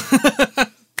coffees.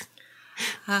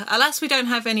 Alas, we don't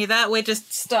have any of that. We're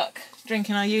just stuck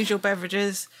drinking our usual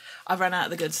beverages. I've run out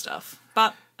of the good stuff.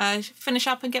 But finish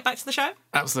up and get back to the show?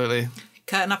 Absolutely.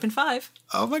 Curtain up in 5.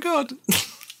 Oh my God.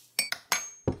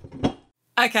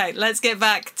 Okay, let's get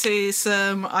back to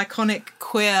some iconic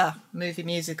queer movie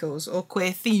musicals, or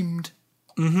queer-themed.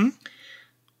 Mm-hmm.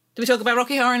 Do we talk about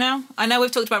Rocky Horror now? I know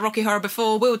we've talked about Rocky Horror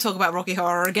before. We will talk about Rocky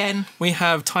Horror again. We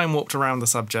have time-warped around the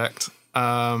subject.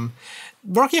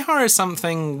 Rocky Horror is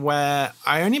something where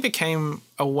I only became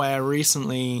aware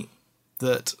recently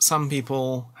that some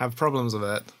people have problems with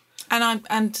it.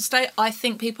 And to state, I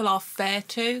think people are fair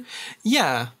to.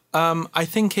 Yeah. I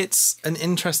think it's an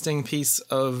interesting piece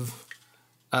of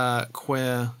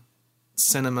queer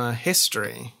cinema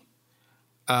history.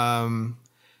 And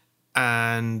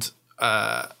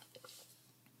I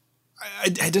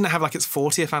didn't have like its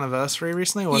 40th anniversary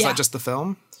recently, or was that just the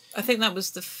film? I think that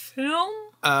was the film.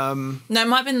 No, it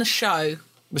might have been the show.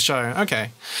 The show, okay.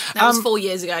 That was 4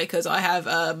 years ago because I have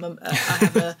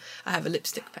I have a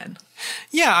lipstick pen.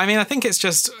 Yeah, I mean, I think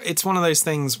it's one of those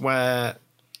things where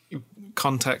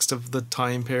context of the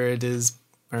time period is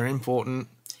very important.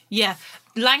 Yeah,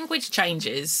 language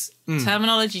changes,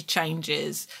 terminology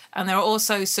changes, and there are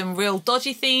also some real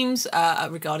dodgy themes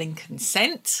regarding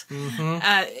consent. Mm-hmm.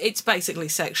 It's basically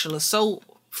sexual assault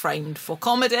framed for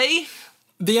comedy.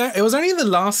 It was only the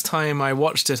last time I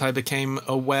watched it I became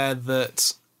aware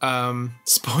that,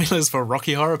 spoilers for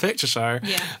Rocky Horror Picture Show,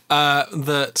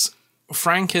 that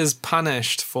Frank is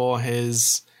punished for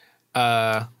his...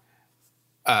 I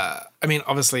mean,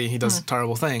 obviously he does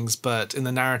terrible things, but in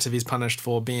the narrative he's punished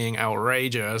for being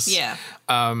outrageous. Yeah.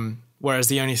 Whereas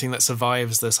the only thing that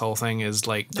survives this whole thing is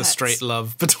like the straight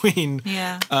love between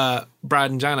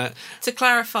Brad and Janet. To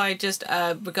clarify, just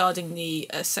regarding the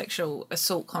sexual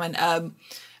assault comment,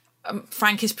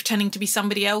 Frank is pretending to be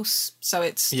somebody else, so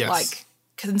it's like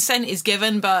consent is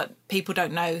given, but people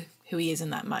don't know who he is in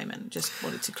that moment. Just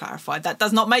wanted to clarify. That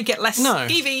does not make it less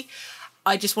skeevy.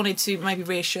 I just wanted to maybe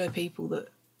reassure people that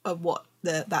of what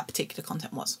that particular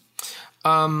content was.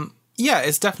 Yeah,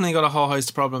 it's definitely got a whole host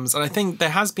of problems. And I think there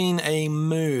has been a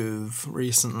move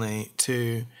recently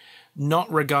to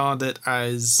not regard it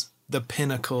as the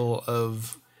pinnacle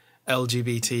of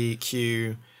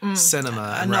LGBTQ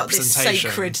cinema and not representation. This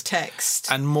sacred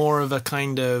text. And more of a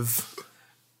kind of...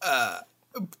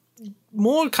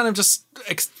 more kind of just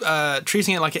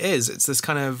treating it like it is. It's this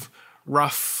kind of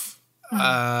rough...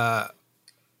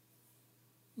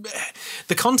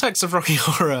 the context of Rocky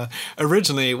Horror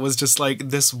originally was just like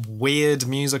this weird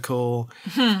musical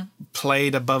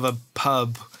played above a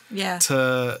pub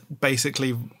to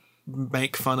basically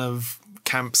make fun of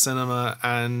camp cinema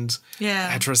and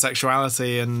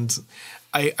heterosexuality. And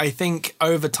I think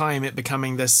over time it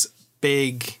becoming this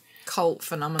big cult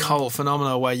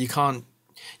phenomenon where you can't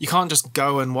just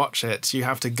go and watch it. You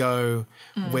have to go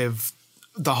with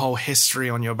the whole history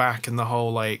on your back and the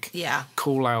whole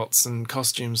call outs and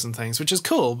costumes and things, which is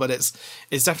cool, but it's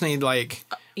definitely like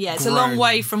it's a long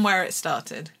way from where it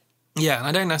started. Yeah, and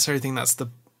I don't necessarily think that's the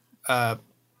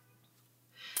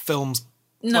film's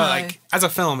as a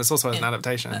film it's also an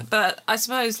adaptation. But I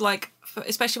suppose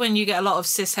especially when you get a lot of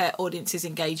cishet audiences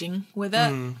engaging with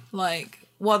it,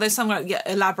 while there's some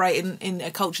elaborating in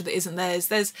a culture that isn't theirs,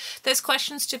 there's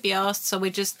questions to be asked. So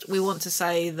we want to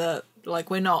say that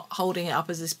we're not holding it up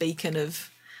as this beacon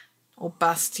or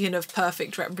bastion of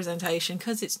perfect representation,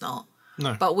 because it's not.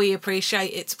 No. But we appreciate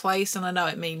its place, and I know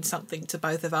it means something to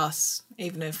both of us,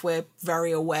 even if we're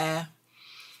very aware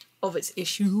of its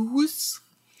issues.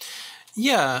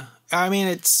 Yeah, I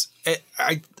mean,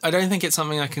 I don't think it's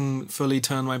something I can fully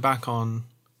turn my back on.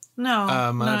 No,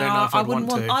 and I don't know if I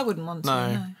wouldn't want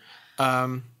to.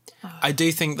 No. I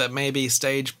do think that maybe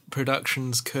stage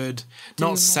productions could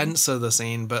not censor the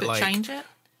scene, but change it,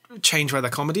 change where the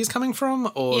comedy is coming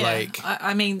from, or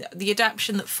I mean, the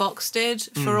adaptation that Fox did,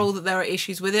 for all that there are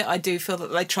issues with it, I do feel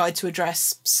that they tried to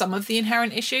address some of the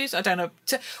inherent issues. I don't know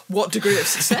to what degree of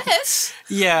success.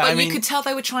 Yeah, but you could tell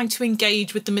they were trying to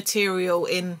engage with the material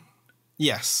in.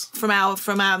 Yes. From our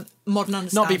modern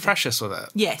understanding. Not be precious with it.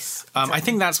 Yes. Exactly. I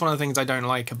think that's one of the things I don't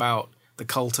like about the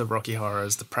cult of Rocky Horror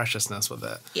is the preciousness with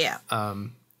it. Yeah.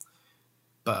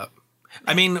 But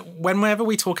I mean, whenever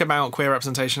we talk about queer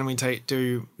representation and we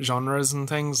do genres and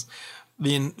things,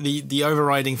 the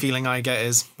overriding feeling I get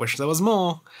is wish there was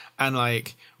more. And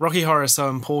Rocky Horror is so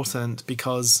important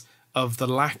because of the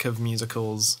lack of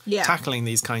musicals tackling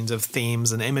these kinds of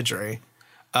themes and imagery.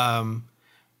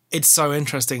 It's so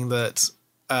interesting that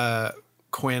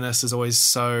queerness is always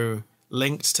so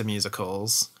linked to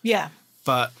musicals. Yeah.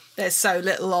 But there's so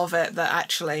little of it that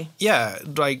actually... Yeah,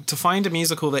 to find a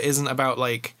musical that isn't about,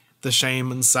 the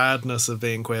shame and sadness of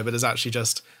being queer, but is actually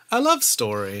just a love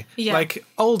story. Yeah. Like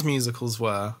old musicals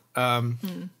were. They're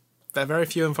very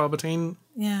few and far between,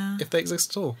 if they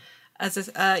exist at all.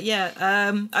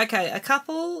 Okay, a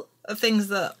couple of things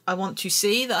that I want to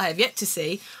see that I have yet to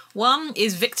see. One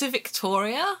is Victor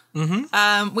Victoria,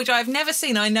 which I've never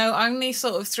seen. I know only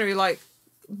sort of through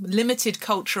limited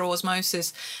cultural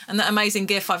osmosis, and that amazing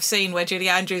gif I've seen where Julie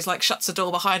Andrews shuts the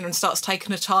door behind her and starts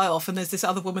taking a tie off, and there's this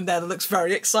other woman there that looks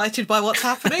very excited by what's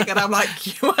happening, and I'm like,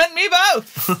 you and me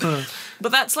both.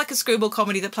 But that's a screwball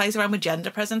comedy that plays around with gender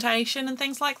presentation and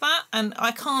things like that, and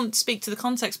I can't speak to the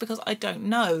context because I don't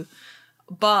know,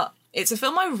 but it's a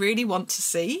film I really want to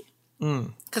see,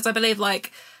 because I believe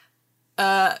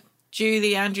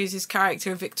Julie Andrews'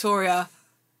 character Victoria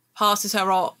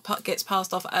gets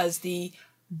passed off as the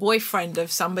boyfriend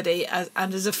of somebody and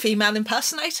as a female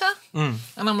impersonator. And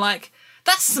I'm like,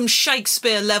 that's some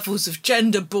Shakespeare levels of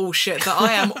gender bullshit that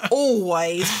I am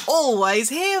always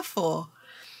here for.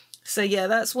 So yeah,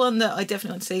 that's one that I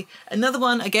definitely want to see. Another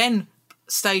one, again,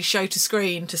 stage show to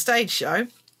screen to stage show,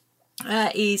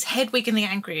 is Hedwig and the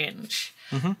Angry Inch,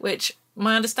 which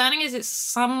my understanding is it's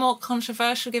somewhat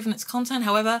controversial given its content.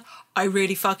 However, I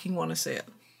really fucking want to see it.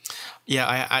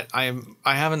 Yeah,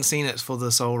 I haven't seen it for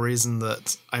the sole reason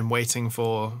that I'm waiting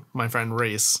for my friend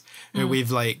Reese, who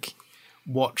we've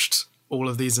watched all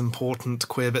of these important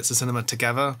queer bits of cinema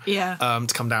together. Yeah.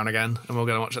 To come down again, and we're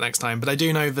going to watch it next time. But I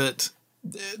do know that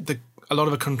a lot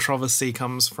of the controversy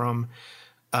comes from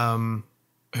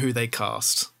who they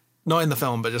cast, not in the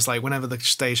film, but just whenever the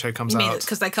stage show comes out.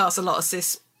 Because they cast a lot of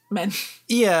cis men.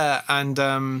 Yeah,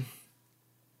 and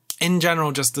in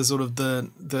general, just the sort of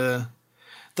the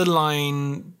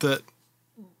line that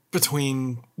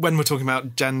between when we're talking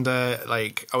about gender,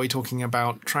 are we talking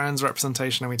about trans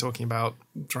representation? Are we talking about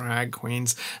drag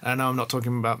queens? And I know I'm not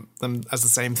talking about them as the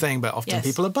same thing, but often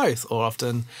people are both, or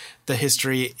often the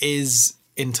history is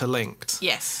interlinked.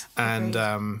 Yes. And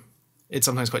it's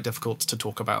sometimes quite difficult to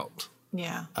talk about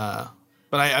Yeah.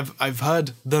 But I've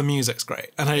heard the music's great,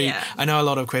 and I know a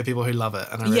lot of queer people who love it,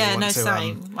 and I really want to.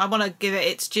 Same. I want to give it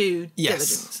its due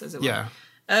diligence, as it were.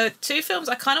 Yeah. Two films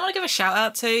I kind of want to give a shout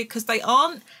out to because they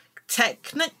aren't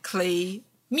technically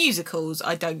musicals,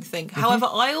 I don't think. However,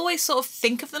 I always sort of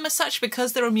think of them as such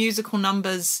because there are musical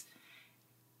numbers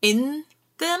in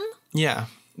them. Yeah.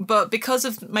 But because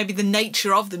of maybe the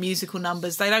nature of the musical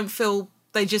numbers, they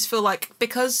just feel like,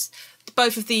 because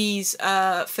both of these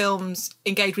films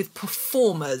engage with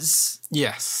performers.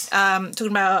 Yes. Talking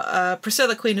about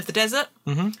Priscilla, Queen of the Desert,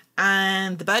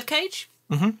 and The Birdcage,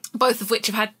 both of which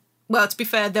have had, well, to be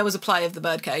fair, there was a play of The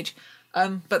Birdcage,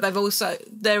 but they've also,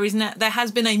 there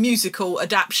has been a musical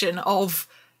adaptation of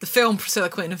the film Priscilla,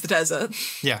 Queen of the Desert.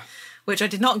 Yeah. Which I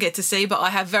did not get to see, but I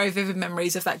have very vivid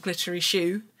memories of that glittery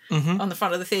shoe on the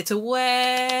front of the theatre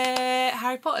where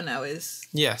Harry Potter now is.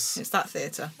 Yes. It's that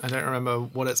theatre. I don't remember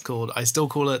what it's called. I still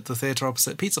call it the theatre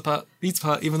opposite Pizza Hut,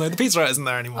 even though the Pizza Hut isn't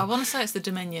there anymore. I want to say it's the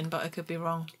Dominion, but I could be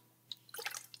wrong.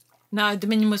 No,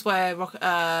 Dominion was where We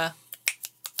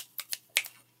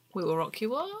Will Rock You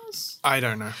was? I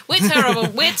don't know. We're terrible.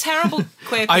 We're terrible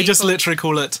queer people. I just literally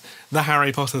call it the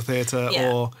Harry Potter Theatre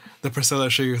or the Priscilla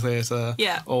Shoe Theatre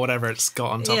or whatever it's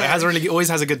got on top. Yeah. It has always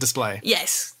has a good display.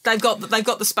 Yes, they've got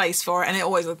the space for it, and it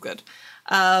always looks good.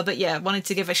 But yeah, wanted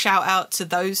to give a shout out to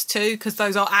those two because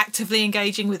those are actively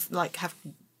engaging with have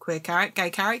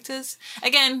gay characters.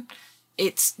 Again,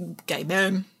 it's gay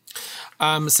men.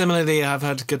 Similarly, I've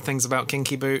heard good things about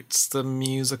Kinky Boots, the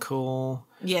musical.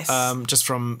 Yes. Just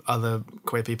from other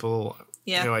queer people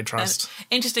who I trust.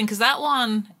 Interesting, because that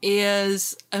one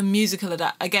is a musical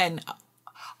again.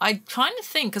 I'm trying to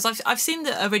think, because I've seen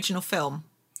the original film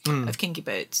of Kinky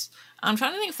Boots. I'm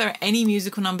trying to think if there are any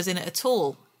musical numbers in it at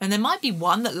all. And there might be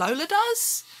one that Lola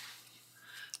does.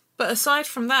 But aside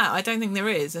from that, I don't think there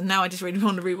is. And now I just really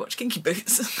want to rewatch Kinky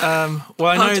Boots. Well,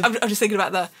 I know... I'm just thinking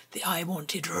about the I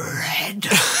wanted red.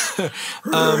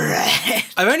 Red.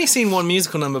 I've only seen one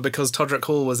musical number because Todrick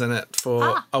Hall was in it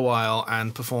for a while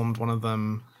and performed one of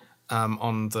them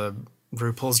on the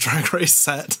RuPaul's Drag Race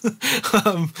set.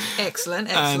 Excellent.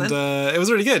 And it was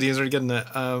really good. He was really good in it.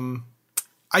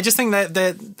 I just think that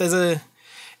there's a...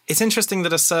 It's interesting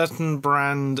that a certain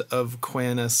brand of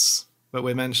queerness that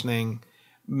we're mentioning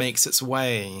makes its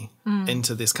way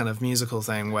into this kind of musical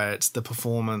thing where it's the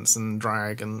performance and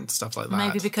drag and stuff like that.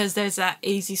 Maybe because there's that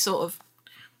easy sort of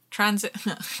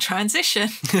transition.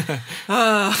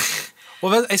 Well,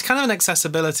 it's kind of an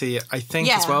accessibility, I think,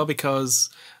 as well, because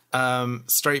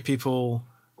straight people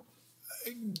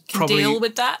probably deal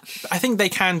with that. I think they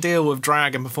can deal with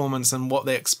drag and performance and what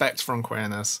they expect from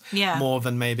queerness more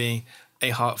than maybe a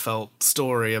heartfelt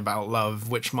story about love,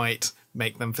 which might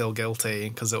make them feel guilty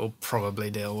because it will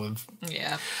probably deal with...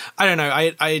 Yeah. I don't know.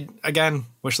 I again,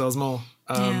 wish there was more.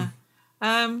 I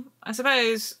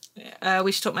suppose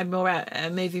we should talk maybe more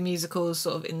about movie musicals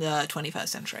sort of in the 21st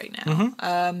century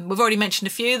now. We've already mentioned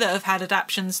a few that have had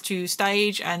adaptations to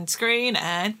stage and screen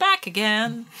and back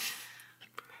again.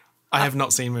 I have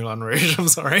not seen Moulin Rouge, I'm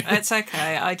sorry. It's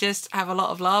okay. I just have a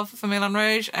lot of love for Moulin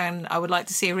Rouge, and I would like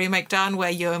to see a remake done where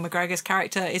Ewan McGregor's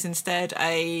character is instead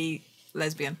a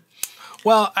lesbian.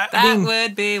 Well, that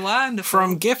would be wonderful.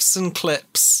 From GIFs and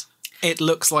clips, it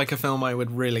looks like a film I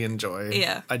would really enjoy.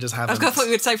 Yeah. I just haven't. I thought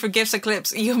you would say from GIFs and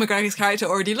clips, Ewan McGregor's character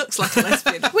already looks like a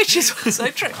lesbian, which is also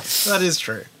true. That is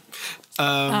true.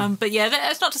 But yeah,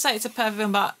 that's not to say it's a perfect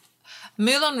film, but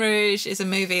Moulin Rouge is a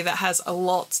movie that has a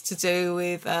lot to do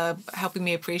with helping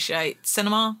me appreciate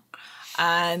cinema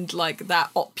and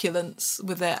that opulence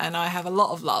with it, and I have a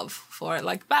lot of love for it.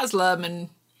 Baz Luhrmann,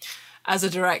 as a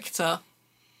director,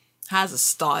 has a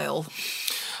style.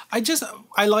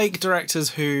 I like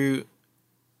directors who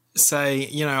say,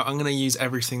 I'm going to use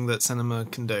everything that cinema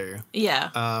can do. Yeah.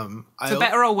 For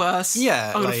better or worse.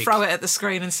 Yeah. I'm going to throw it at the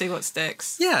screen and see what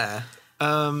sticks. Yeah.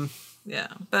 Yeah,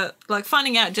 but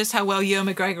finding out just how well Ewan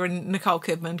McGregor and Nicole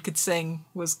Kidman could sing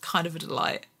was kind of a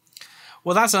delight.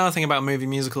 Well, that's another thing about movie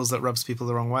musicals that rubs people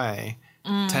the wrong way.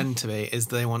 Tend to be, is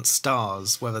they want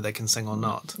stars, whether they can sing or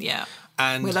not. Yeah.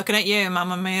 And we're looking at you,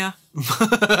 Mamma Mia.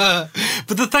 But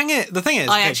the thing is,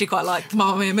 I actually quite like the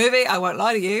Mamma Mia movie. I won't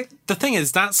lie to you. The thing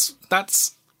is, that's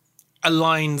a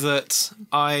line that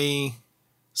I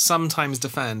sometimes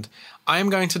defend. I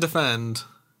am going to defend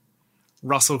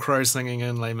Russell Crowe singing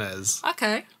in Les Mis.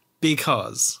 Okay.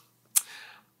 Because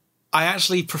I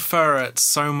actually prefer it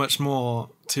so much more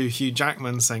to Hugh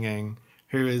Jackman singing,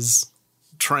 who is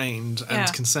trained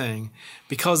and can sing,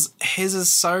 because his is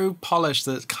so polished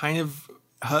that it kind of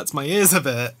hurts my ears a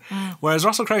bit, whereas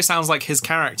Russell Crowe sounds like his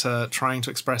character trying to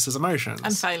express his emotions.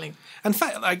 And failing. And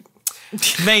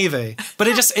Maybe, but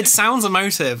it sounds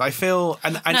emotive. I feel,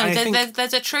 and I think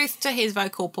there's a truth to his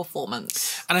vocal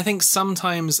performance, and I think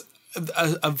sometimes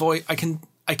a voice. I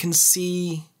can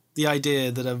see the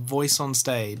idea that a voice on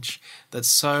stage that's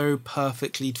so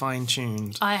perfectly fine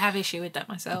tuned. I have issue with that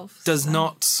myself. Does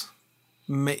not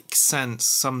make sense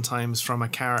sometimes from a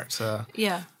character.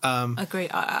 Yeah,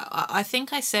 agreed. I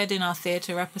think I said in our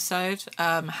theatre episode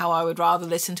how I would rather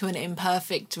listen to an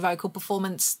imperfect vocal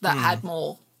performance that had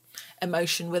more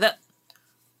emotion with it.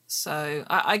 So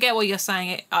I get what you're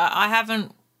saying. I've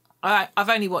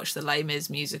only watched the Les Mis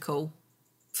musical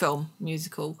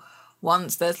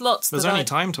once. There's only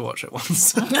time to watch it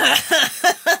once.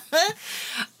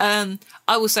 I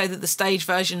will say that the stage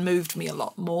version moved me a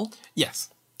lot more. Yes.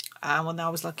 When I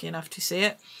was lucky enough to see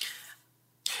it.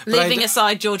 Leaving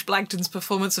aside George Blagden's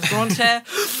performance of Grantaire.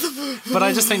 But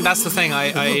I just think that's the thing.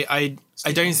 I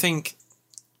don't think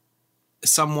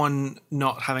someone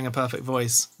not having a perfect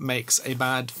voice makes a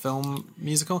bad film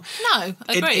musical. No,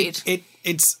 agreed.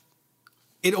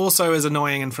 It also is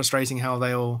annoying and frustrating how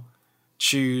they'll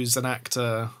choose an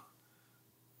actor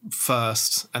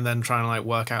first and then try and like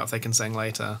work out if they can sing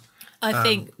later. I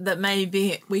think that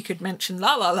maybe we could mention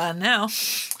La La Land now.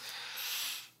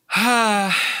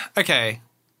 Okay.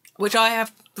 Which I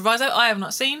have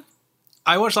not seen.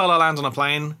 I watched La La Land on a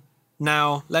plane.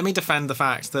 Now, let me defend the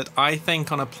fact that I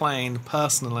think on a plane,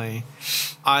 personally,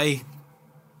 I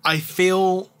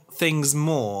feel things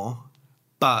more,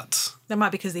 but... That might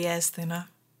be because the air's thinner.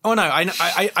 Oh, no,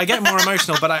 I get more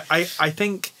emotional, but I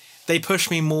think they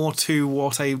push me more to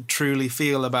what I truly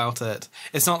feel about it.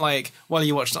 It's not like, well,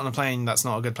 you watched it on a plane, that's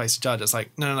not a good place to judge. It's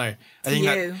like, no. I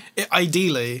think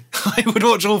ideally, I would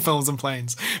watch all films on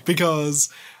planes because...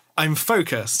 I'm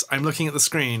focused. I'm looking at the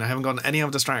screen. I haven't got any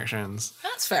other distractions.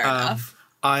 That's fair enough.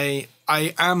 I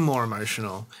am more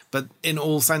emotional, but in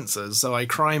all senses. So I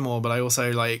cry more, but I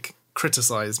also like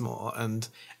criticize more. And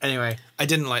anyway, I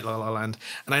didn't like La La Land.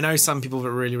 And I know some people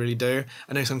that really, really do.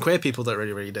 I know some queer people that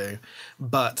really, really do.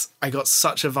 But I got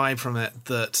such a vibe from it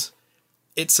that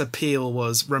its appeal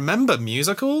was, remember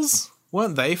musicals?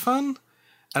 Weren't they fun?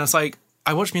 And it's like,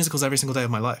 I watch musicals every single day of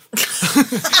my life.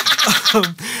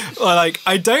 Like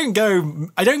I don't go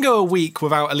a week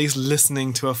without at least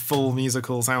listening to a full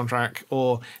musical soundtrack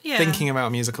or thinking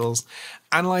about musicals.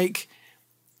 And like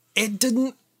it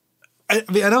didn't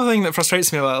another thing that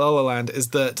frustrates me about La La Land is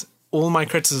that all my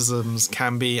criticisms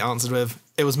can be answered with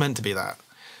it was meant to be that.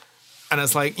 And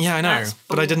it's like, yeah, I know,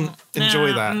 but I didn't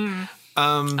enjoy that.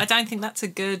 I don't think that's a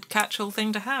good catch-all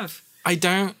thing to have. I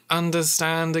don't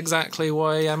understand exactly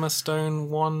why Emma Stone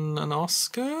won an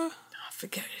Oscar. I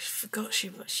forgot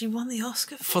she won the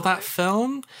Oscar for that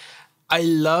film. I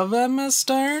love Emma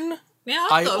Stone. Yeah,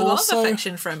 I've got a lot of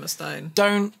affection for Emma Stone.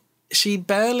 She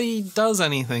barely does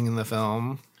anything in the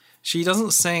film. She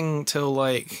doesn't sing till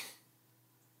like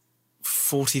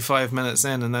 45 minutes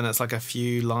in, and then it's like a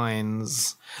few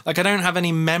lines. Like I don't have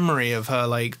any memory of her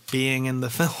like being in the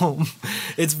film.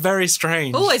 It's very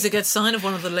strange. Always a good sign of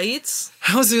one of the leads.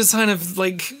 How's it a sign of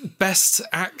like best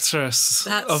actress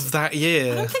of that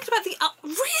year? I don't think about the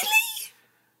really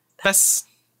best.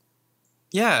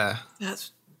 Yeah,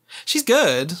 she's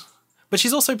good, but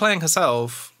she's also playing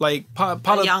herself. Like part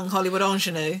of young Hollywood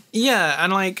ingenue. Yeah,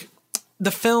 and like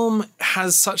the film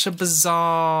has such a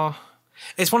bizarre.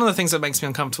 It's one of the things that makes me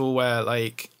uncomfortable where,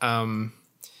 like,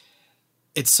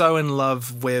 it's so in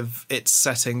love with its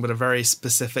setting, but a very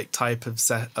specific type of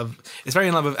it's very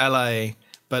in love with LA,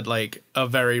 but, like, a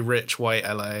very rich white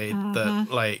LA that,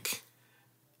 like...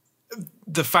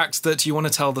 The fact that you want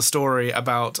to tell the story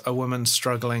about a woman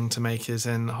struggling to make it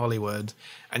in Hollywood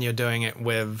and you're doing it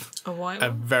with a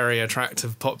very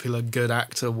attractive, popular, good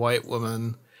actor white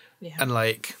woman and,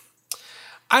 like...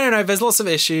 I don't know, there's lots of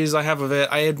issues I have with it.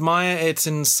 I admire it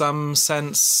in some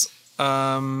sense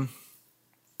as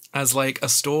like a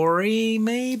story,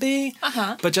 maybe.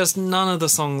 But just none of the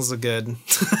songs are good.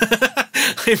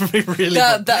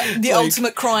 The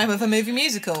ultimate crime of a movie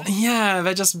musical. Yeah,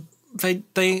 they're just...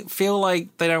 They feel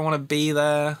like they don't want to be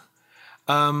there.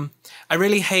 I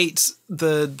really hate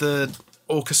the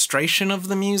orchestration of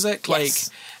the music. Yes. Like,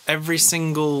 every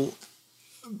single...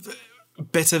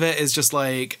 bit of it is just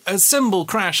like a cymbal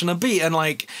crash and a beat, and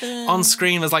like on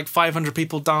screen there's like 500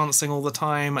 people dancing all the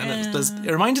time, and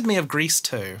it reminded me of Grease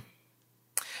 2,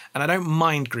 and I don't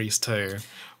mind Grease 2,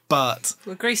 but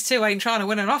Grease 2 ain't trying to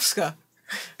win an Oscar.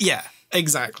 Yeah,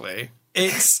 exactly.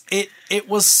 It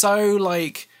was so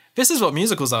like, this is what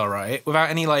musicals are, right? Without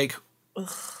any like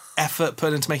effort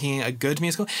put into making it a good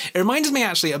musical. It reminded me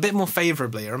actually a bit more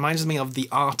favourably. It reminded me of The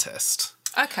Artist.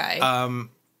 Okay.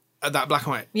 That black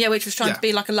and white. Yeah, which was trying to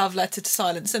be like a love letter to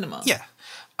silent cinema. Yeah.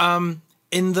 In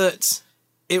that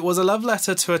it was a love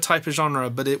letter to a type of genre,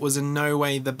 but it was in no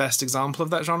way the best example of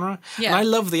that genre. Yeah. And I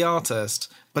love the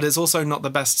artist, but it's also not the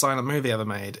best silent movie ever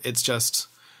made. It's just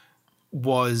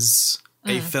was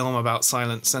a film about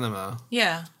silent cinema.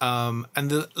 Yeah. And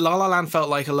the La La Land felt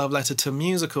like a love letter to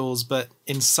musicals, but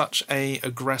in such a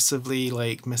aggressively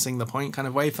like missing the point kind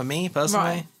of way for me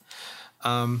personally.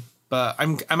 Right. But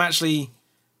I'm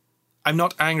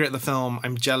not angry at the film.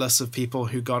 I'm jealous of people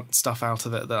who got stuff out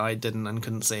of it that I didn't and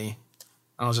couldn't see.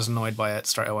 I was just annoyed by it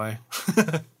straight away.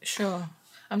 Sure.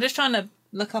 I'm just trying to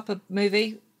look up a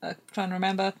movie. Trying to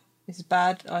remember. This is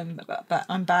bad.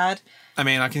 I'm bad. I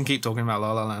mean, I can keep talking about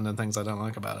La La Land and things I don't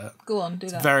like about it. Go on, do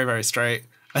that. Very, very straight.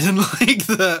 I didn't like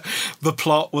the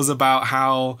plot was about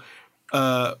how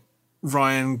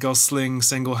Ryan Gosling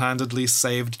single-handedly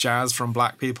saved jazz from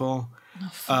black people.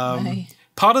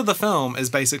 Part of the film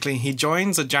is basically he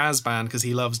joins a jazz band because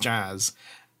he loves jazz.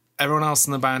 Everyone else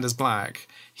in the band is black.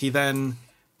 He then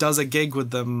does a gig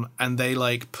with them and they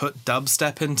like put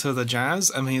dubstep into the jazz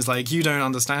and he's like, you don't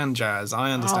understand jazz,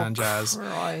 I understand jazz.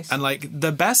 Christ. And like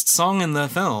the best song in the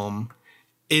film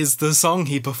is the song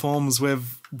he performs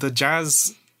with the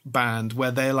jazz band where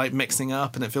they're like mixing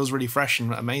up and it feels really fresh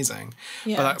and amazing.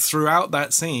 Yeah. But like, throughout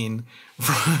that scene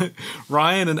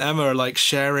Ryan and Emma are like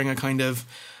sharing a kind of,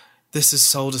 this is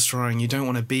soul destroying, you don't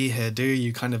want to be here, do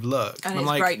you, kind of look. And I'm it's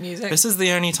like, great music. this is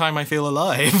the only time I feel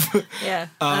alive. Yeah.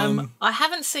 I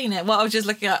haven't seen it. Well, I was just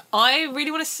looking at, I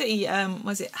really want to see,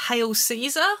 was it Hail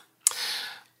Caesar?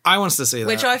 I wanted to see that.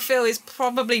 Which I feel is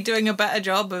probably doing a better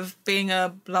job of being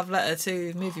a love letter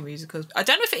to movie musicals. I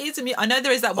don't know if it is I know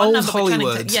there is that one Old number.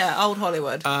 Hollywood. Yeah, Old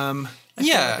Hollywood. I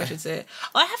feel like I should see it.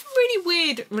 I have a really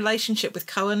weird relationship with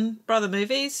Coen brother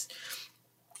movies,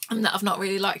 and that I've not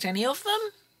really liked any of them.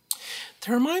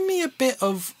 They remind me a bit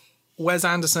of Wes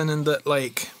Anderson in that,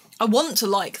 like... I want to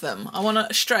like them. I want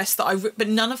to stress that but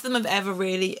none of them have ever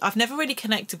really... I've never really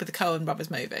connected with the Coen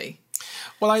brothers movie.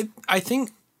 Well, I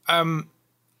think...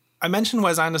 I mentioned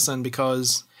Wes Anderson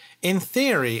because, in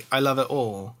theory, I love it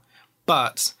all.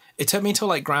 But it took me to,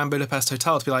 like, Grand Budapest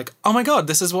Hotel to be like, oh my God,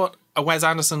 this is what a Wes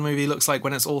Anderson movie looks like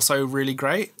when it's also really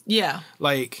great. Yeah.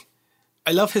 Like,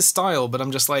 I love his style, but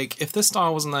I'm just like, if this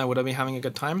style wasn't there, would I be having a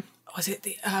good time? Was it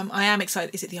the... I am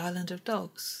excited. Is it The Island of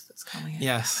Dogs that's coming in?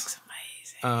 Yes.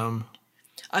 That looks amazing.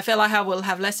 I feel like I will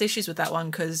have less issues with that one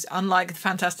because unlike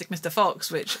Fantastic Mr. Fox,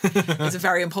 which is a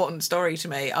very important story to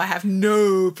me, I have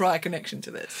no prior connection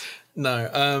to this.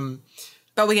 No.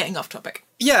 But we're getting off topic.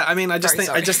 Yeah, I mean, I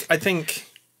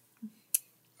think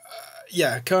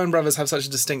Coen brothers have such a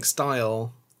distinct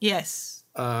style. Yes.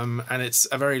 And it's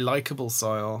a very likable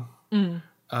style.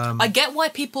 I get why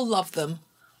people love them.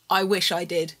 I wish I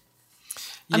did.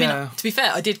 I mean, to be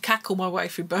fair, I did cackle my way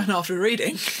through Burn After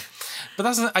Reading. But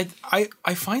that's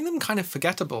I find them kind of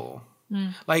forgettable.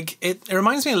 Like it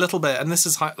reminds me a little bit, and this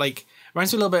is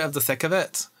reminds me a little bit of The Thick of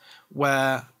It,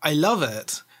 where I love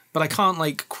it, but I can't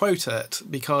like quote it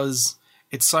because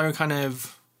it's so kind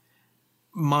of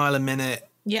mile a minute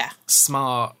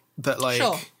smart that like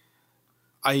sure.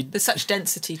 There's such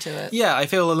density to it. Yeah, I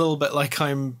feel a little bit like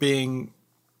I'm being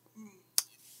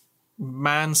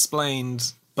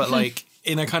mansplained, but like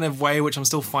in a kind of way which I'm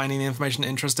still finding the information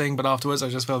interesting, but afterwards I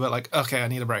just feel a bit like, okay, I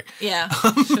need a break. Yeah,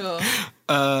 sure.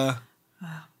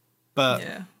 But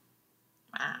yeah.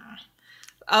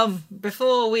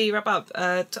 Before we wrap up,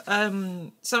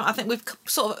 so I think we've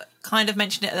sort of kind of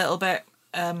mentioned it a little bit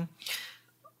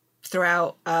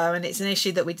throughout, and it's an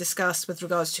issue that we discussed with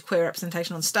regards to queer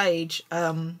representation on stage.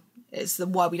 It's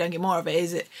why we don't get more of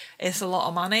it. It's a lot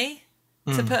of money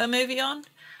to put a movie on,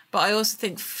 but I also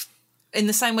think in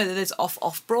the same way that there's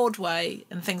off Broadway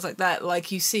and things like that,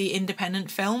 like you see independent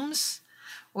films.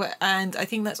 And I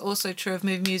think that's also true of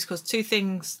movie musicals. Two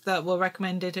things that were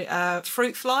recommended: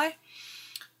 Fruit Fly,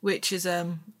 which is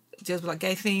deals with like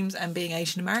gay themes and being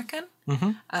Asian American.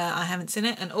 I haven't seen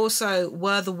it, and also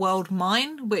Were the World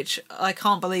Mine, which I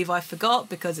can't believe I forgot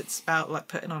because it's about like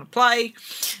putting on a play,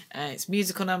 and it's a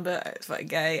musical number. It's like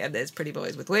gay, and there's pretty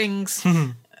boys with wings,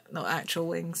 not actual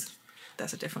wings.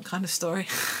 That's a different kind of story.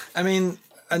 I mean,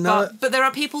 but there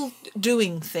are people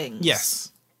doing things.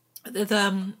 Yes.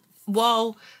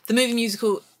 While the movie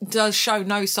musical does show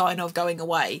no sign of going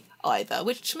away either,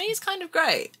 which to me is kind of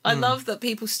great. I love that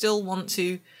people still want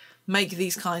to make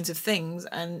these kinds of things,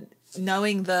 and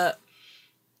knowing that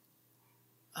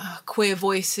queer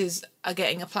voices are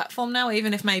getting a platform now,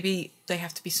 even if maybe they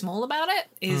have to be small about it,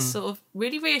 is sort of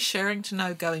really reassuring to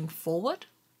know going forward.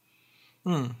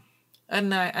 And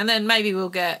then maybe we'll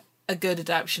get a good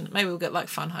adaptation. Maybe we'll get like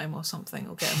Fun Home or something,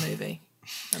 or get a movie.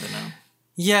 I don't know.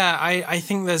 Yeah, I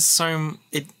think there's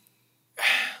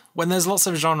when there's lots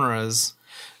of genres,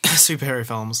 superhero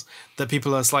films, that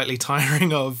people are slightly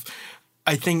tiring of,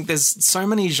 I think there's so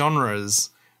many genres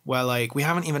where, like, we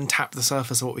haven't even tapped the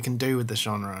surface of what we can do with this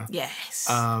genre. Yes.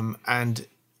 And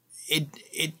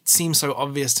it seems so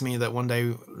obvious to me that one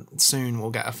day soon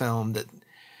we'll get a film that...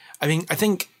 I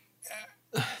think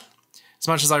as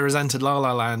much as I resented La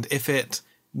La Land, if it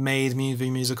made movie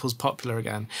musicals popular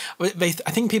again, I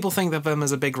think people think of them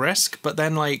as a big risk, but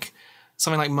then, like,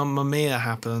 something like Mamma Mia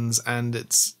happens and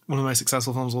it's one of the most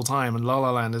successful films of all time, and La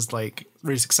La Land is, like,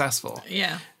 really successful.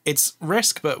 Yeah. It's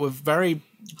risk, but with very...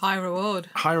 High reward,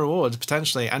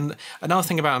 potentially. And another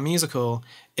thing about a musical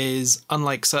is,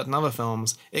 unlike certain other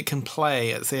films, it can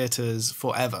play at theatres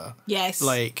forever. Yes.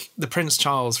 Like, the Prince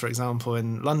Charles, for example,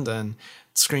 in London,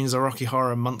 screens a Rocky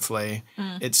Horror monthly.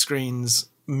 It screens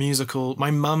musical...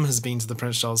 My mum has been to the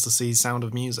Prince Charles to see Sound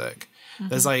of Music. Mm-hmm.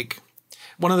 There's, like...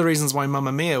 One of the reasons why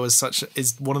Mamma Mia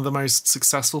is one of the most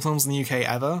successful films in the UK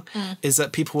ever is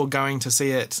that people were going to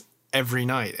see it every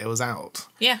night it was out.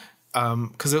 Yeah.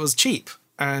 Because it was cheap.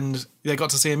 And they got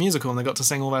to see a musical and they got to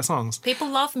sing all their songs. People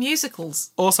love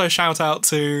musicals. Also, shout out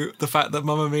to the fact that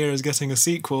Mamma Mia is getting a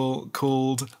sequel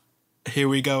called Here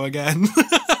We Go Again.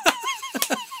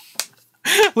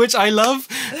 Which I love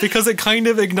because it kind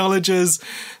of acknowledges,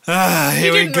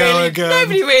 here we go again.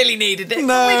 Nobody really needed it.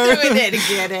 No. We're doing it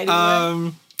again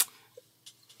anyway.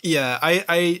 Yeah,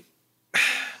 I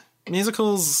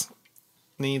musicals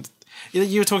need...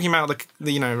 You were talking about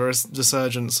the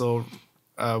resurgence or...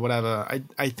 whatever.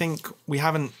 I think we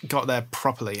haven't got there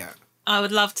properly yet. I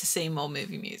would love to see more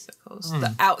movie musicals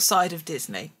that outside of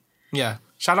Disney. Yeah.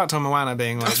 Shout out to Moana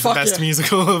being like the best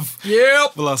musical of the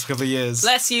last couple of years.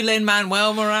 Bless you,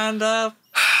 Lin-Manuel Miranda.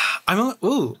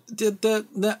 The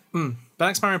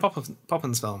next Mary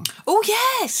Poppins film. Oh,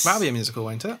 yes. That'll be a musical,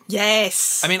 won't it?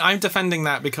 Yes. I mean, I'm defending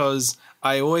that because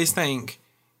I always think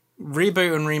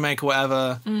reboot and remake or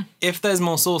whatever, if there's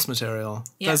more source material,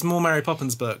 there's more Mary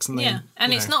Poppins books. And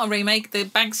it's not a remake. The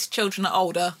Banks children are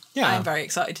older. Yeah. I'm very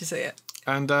excited to see it.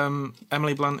 And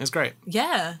Emily Blunt is great.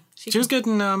 Yeah. She was good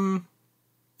in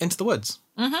Into the Woods.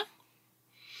 Mm-hmm.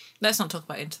 Let's not talk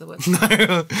about Into the Woods. No.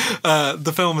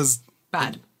 The film is...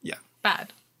 Bad. Yeah.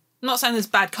 Bad. I'm not saying there's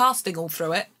bad casting all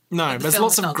through it. No, there's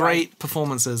lots of great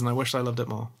performances and I wish I loved it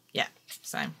more. Yeah,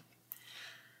 same.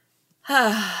 Do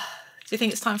you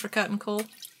think it's time for a curtain call?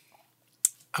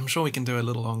 I'm sure we can do a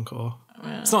little encore.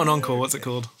 It's not an encore, what's it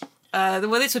called? Well,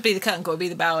 this would be the curtain call, would be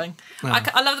the bowing. Oh.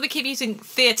 I love that we keep using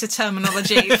theatre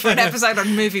terminology for an episode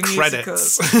on movie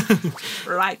musicals.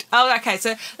 Right. Oh, okay,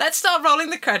 so let's start rolling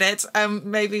the credits and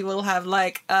maybe we'll have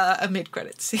like a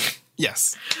mid-credit scene.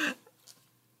 Yes.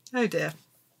 Oh dear.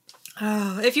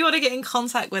 Oh, if you want to get in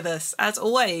contact with us, as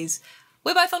always,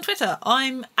 we're both on Twitter.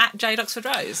 I'm at Jade Oxford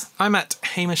Rose. I'm at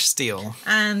Hamish Steele.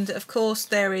 And, of course,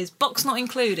 there is Box Not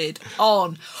Included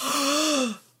on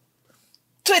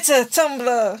Twitter,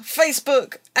 Tumblr,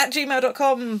 Facebook, at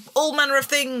gmail.com, all manner of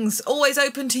things. Always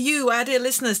open to you, our dear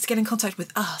listeners, to get in contact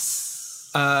with us.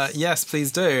 Yes,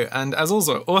 please do. And as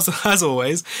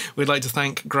always, we'd like to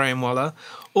thank Graham Waller,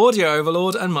 audio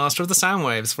overlord and master of the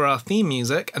soundwaves, for our theme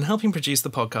music and helping produce the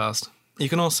podcast. You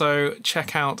can also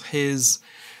check out his...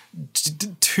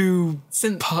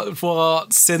 synthwave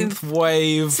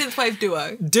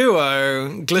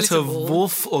duo Glitter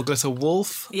Wolf or Glitter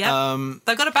Wolf. Yeah,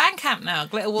 they've got a Bandcamp now,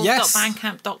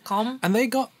 glitterwolf.bandcamp.com, and they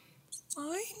got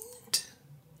signed.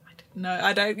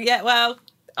 I don't yet. Well,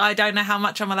 I don't know how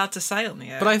much I'm allowed to say on the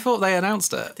air. But I thought they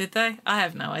announced it. Did they? I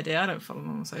have no idea. I don't follow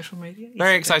them on social media.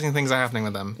 Very exciting things are happening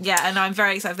with them. Yeah, and I'm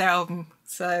very excited for their album,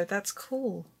 so that's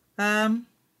cool.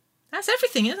 That's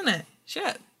everything, isn't it?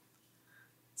 Shit.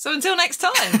 So until next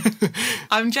time,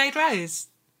 I'm Jade Rose.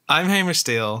 I'm Hamish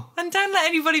Steele. And don't let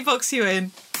anybody box you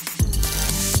in.